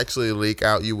does actually leak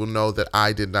out, you will know that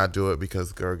I did not do it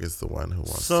because Gerg is the one who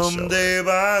wants to show it. Someday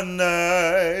by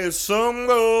night, some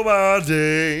go by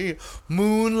day,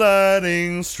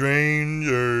 moonlighting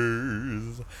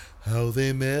strangers, how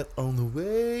they met on the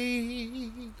way.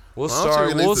 We'll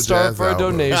start for a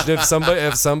donation. If some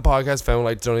podcast fan would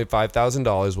like to donate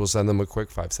 $5,000, we'll send them a quick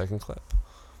 5-second clip.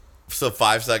 So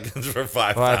 5 seconds for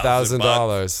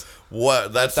 $5,000.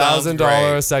 What? That sounds great.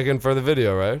 $1,000 a second for the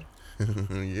video, right?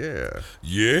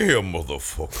 Yeah,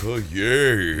 motherfucker.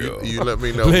 Yeah. You let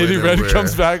me know. Lady Red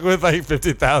comes back with like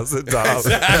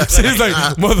 $50,000. She's like,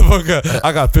 motherfucker,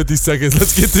 I got 50 seconds.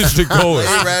 Let's get this shit going.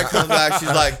 Lady Red comes back. She's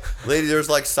like, lady, there's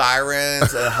like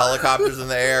sirens and helicopters in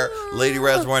the air. Lady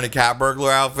Red's wearing a cat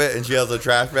burglar outfit and she has a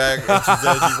trash bag. And she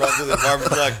says she runs to the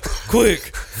apartment. She's like,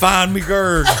 quick, find me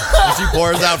Gerg. And she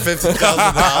pours out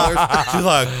 $50,000. She's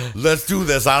like, let's do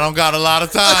this. I don't got a lot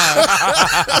of time.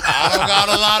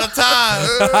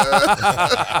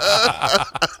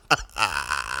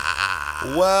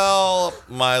 Well,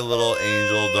 my little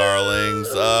angel darlings,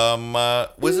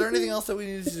 was there anything else that we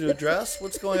needed to address?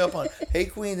 What's going up on Hey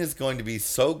Queen is going to be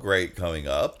so great coming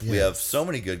up. Yes. We have so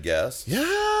many good guests.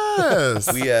 Yes.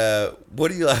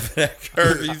 What are you laughing at,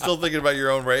 Kurt? Are you still thinking about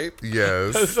your own rape?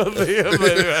 Yes. I'm still thinking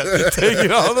about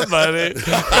taking all the money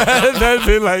and then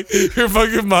being like, you're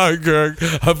fucking mine, Gerg.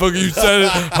 How fucking you said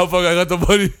it? How fucking I got the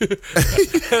money?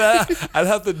 I'd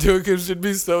have to do it because she'd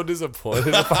be so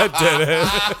disappointed if I did it.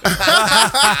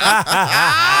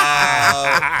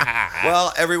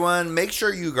 Well, everyone, make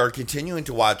sure you are continuing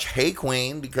to watch Hey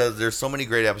Queen because there's so many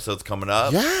great episodes coming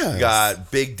up. Yes. We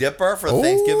got Big Dipper for the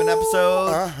Thanksgiving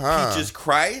episode. Peaches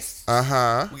Christ.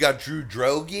 We got Drew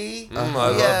Droege. I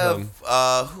love him.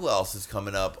 Who else is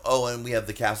coming up? Oh, and we have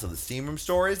the cast of the Steam Room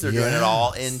Stories. They're doing it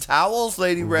all in towels,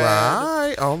 Lady Red.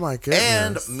 Right. Oh, my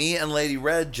goodness. And me and Lady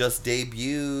Red just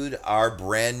debuted our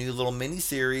brand new little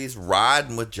mini-series,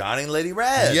 Riding with Johnny and Lady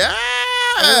Red. Yeah.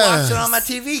 I watched it on my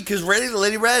TV because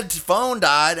Lady Red's phone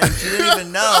died and she didn't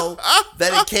even know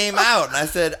that it came out. And I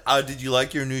said, did you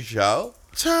like your new show?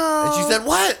 Child. And she said,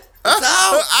 what? It's out.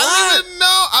 I didn't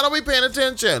know. I don't be paying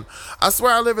attention. I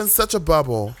swear I live in such a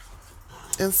bubble.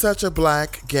 In such a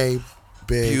black, gay,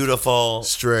 big, beautiful,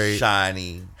 straight,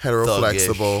 shiny,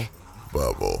 heteroflexible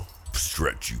bubble.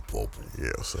 Stretchy bubble.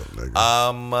 Yeah, something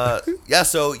like yeah,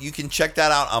 so you can check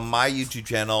that out on my YouTube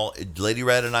channel. Lady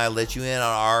Red and I let you in on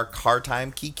our car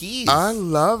time kikis. I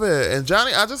love it. And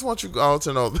Johnny, I just want you all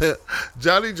to know that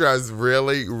Johnny drives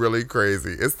really, really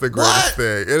crazy. It's the greatest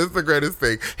thing. It is the greatest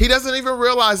thing. He doesn't even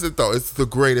realize it, though. It's the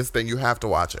greatest thing. You have to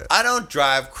watch it. I don't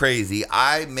drive crazy.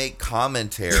 I make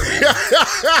commentary.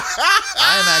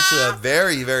 I am actually a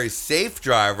very, very safe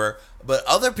driver. But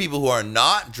other people who are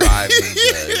not driving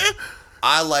good,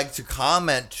 I like to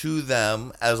comment to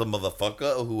them as a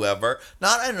motherfucker or whoever.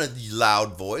 Not in a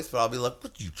loud voice, but I'll be like,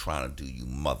 what you trying to do, you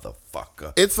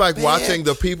motherfucker? It's like Bitch. watching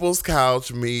The People's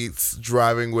Couch meets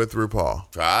Driving with RuPaul.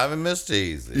 Driving Miss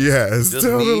Daisy. Yes, just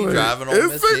totally. Me driving on It's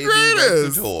Miss the Daisy.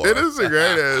 greatest. It is the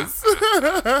greatest.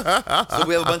 So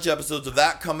we have a bunch of episodes of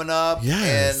that coming up.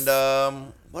 Yes.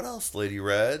 And what else, Lady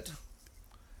Red?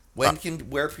 Where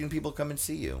can people come and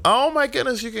see you? Oh my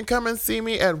goodness, you can come and see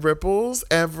me at Ripples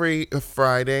every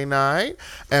Friday night,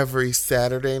 every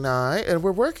Saturday night, and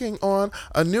we're working on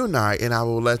a new night, and I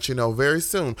will let you know very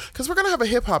soon, because we're going to have a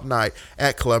hip-hop night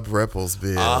at Club Ripples,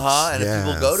 bitch. And if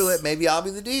people go to it, maybe I'll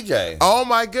be the DJ. Oh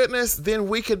my goodness, then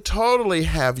we could totally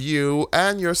have you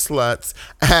and your sluts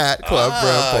at Club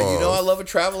Ripples. You know I love a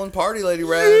traveling party, Lady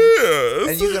Red. Yes.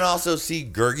 And you can also see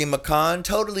Gergie McCon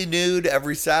totally nude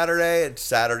every Saturday at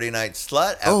Saturday Night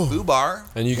Slut at Foo Bar.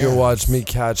 And you can watch me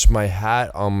catch my hat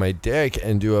on my dick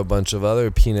and do a bunch of other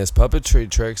penis puppetry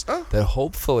tricks that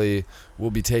hopefully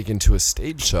will be taken to a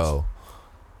stage show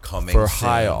Coming for soon.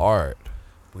 high art.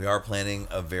 We are planning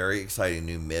a very exciting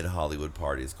new mid-Hollywood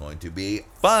party. It's going to be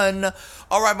fun.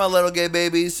 All right, my little gay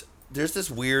babies. There's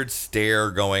this weird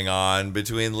stare going on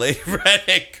between Lady Red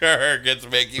and Kirk. It's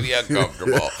making me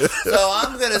uncomfortable. So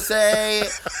I'm going to say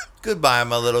goodbye,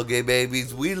 my little gay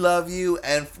babies. We love you,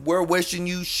 and we're wishing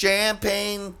you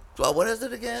champagne. Well, what is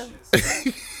it again?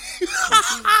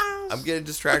 I'm getting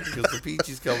distracted because the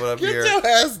Peachy's coming up here. Get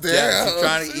your ass down. Yeah, she's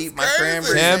trying to eat my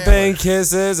cranberry Champagne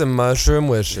kisses and mushroom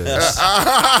wishes.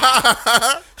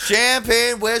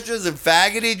 Champagne wishes and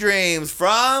faggoty dreams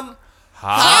from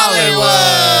Hollywood.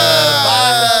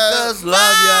 Bye, suckers.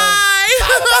 Love you.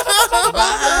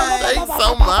 Bye. Thanks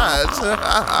so much.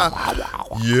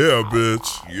 Yeah, bitch.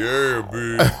 Yeah,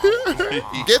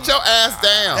 bitch. Get your ass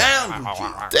down.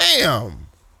 Damn.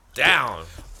 Down.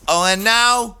 Oh, and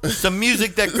now some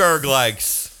music that Gerg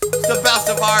likes. It's the best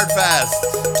of Hardfest.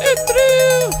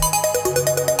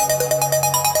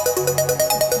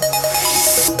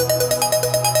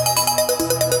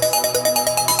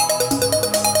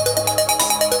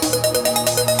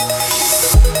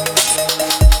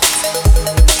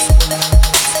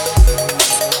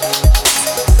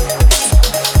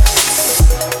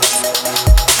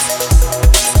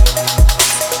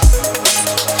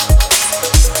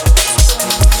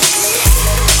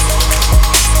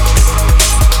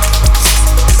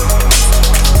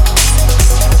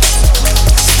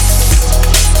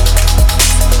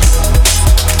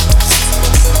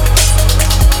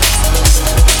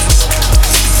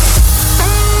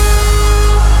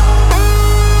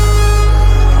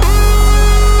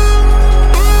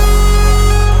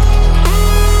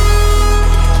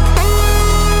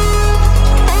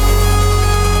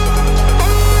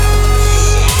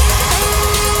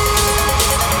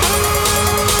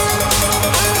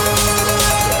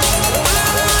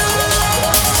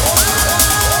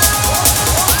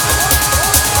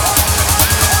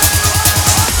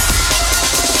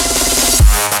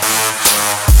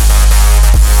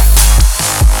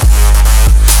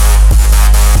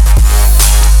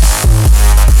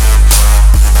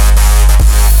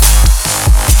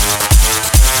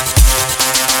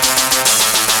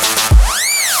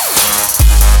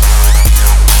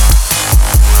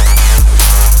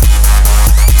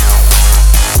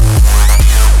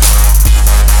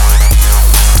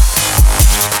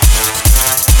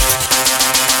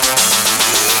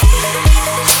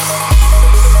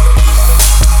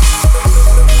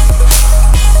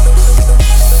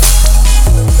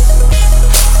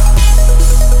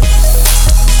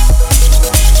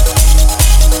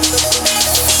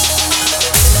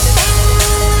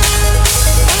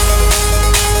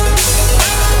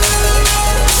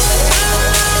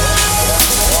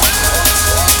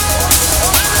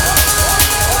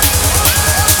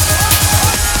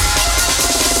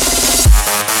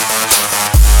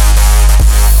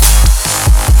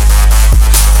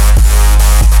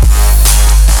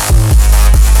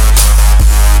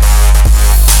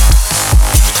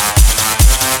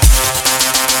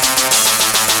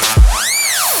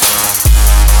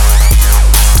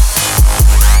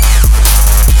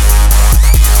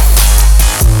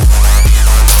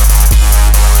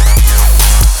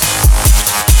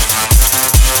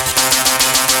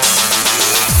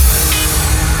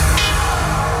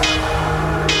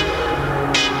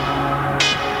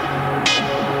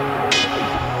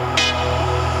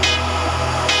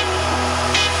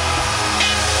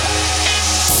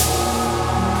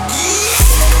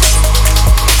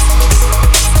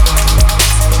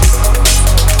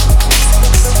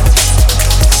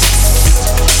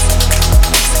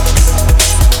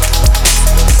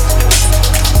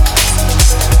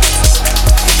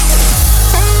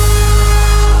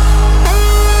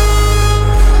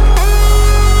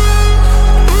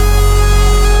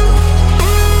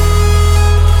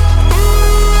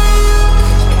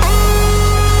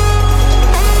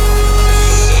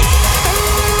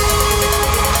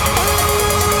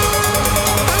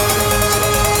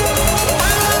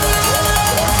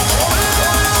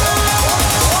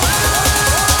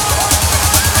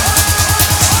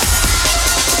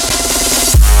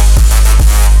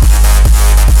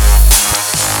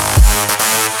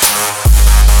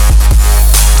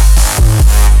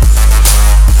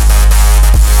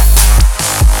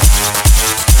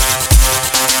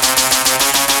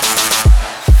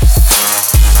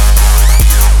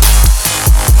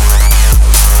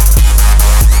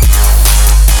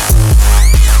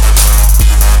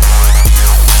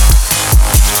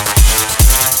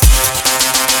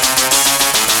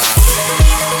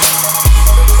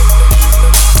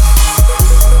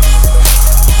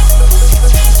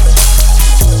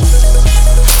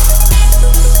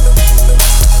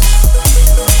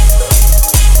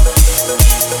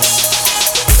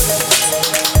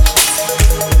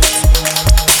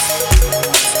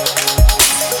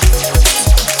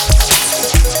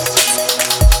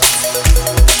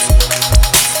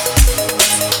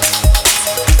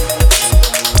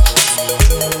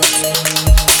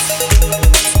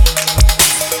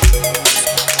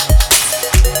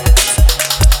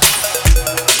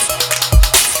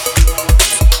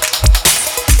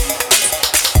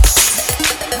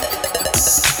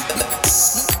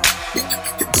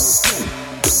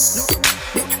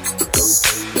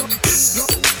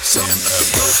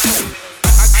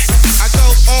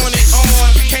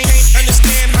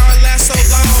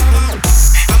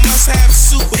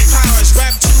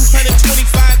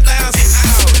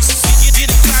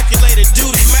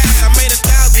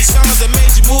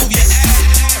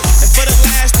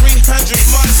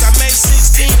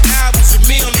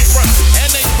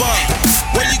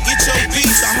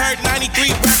 heard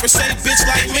 93 rappers say bitch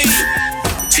like me.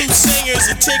 2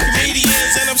 singers and 10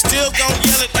 comedians, and I'm still gon'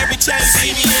 yell it every time you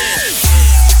see me in.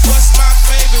 What's my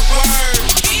favorite word?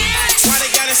 Why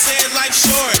they gotta say it like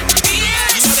short?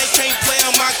 You know they can't play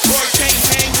on my court, can't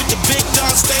hang with the big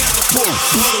dogs, stay on the court.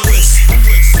 Blow the whistle.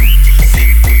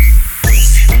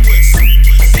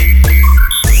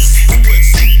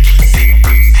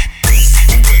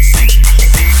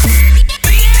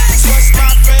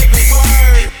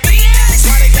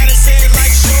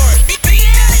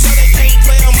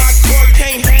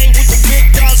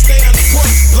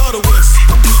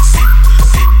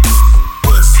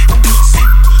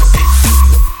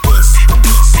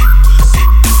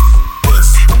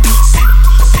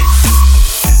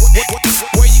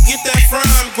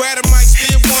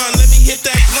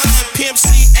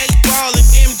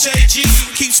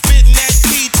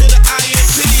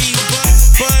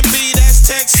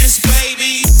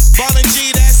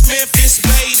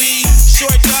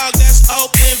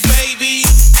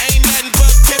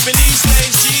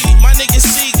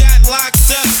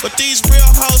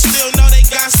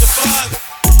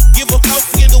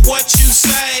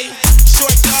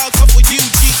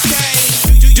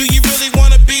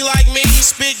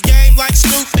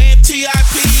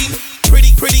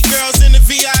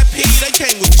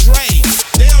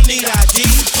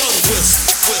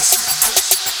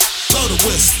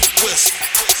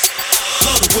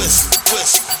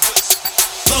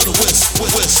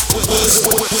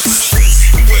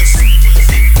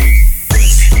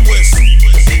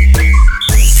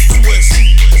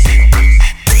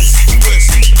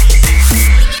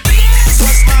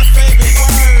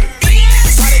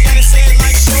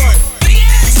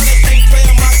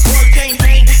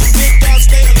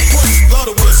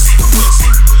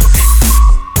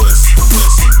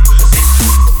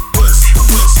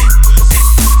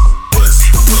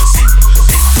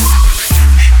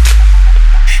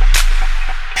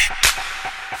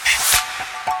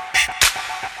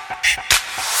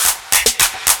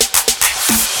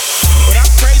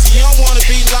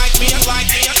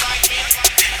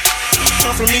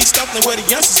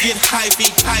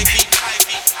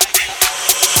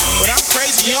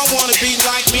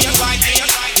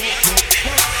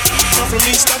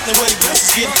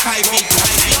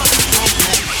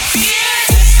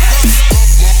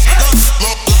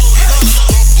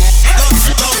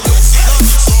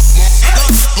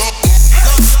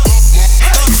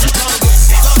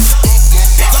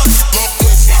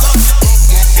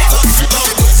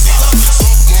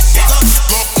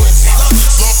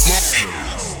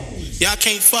 Y'all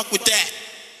can't fuck with that.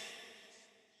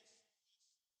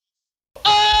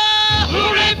 Oh,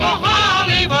 hooray for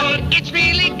Hollywood. It's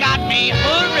really got me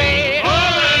hooked.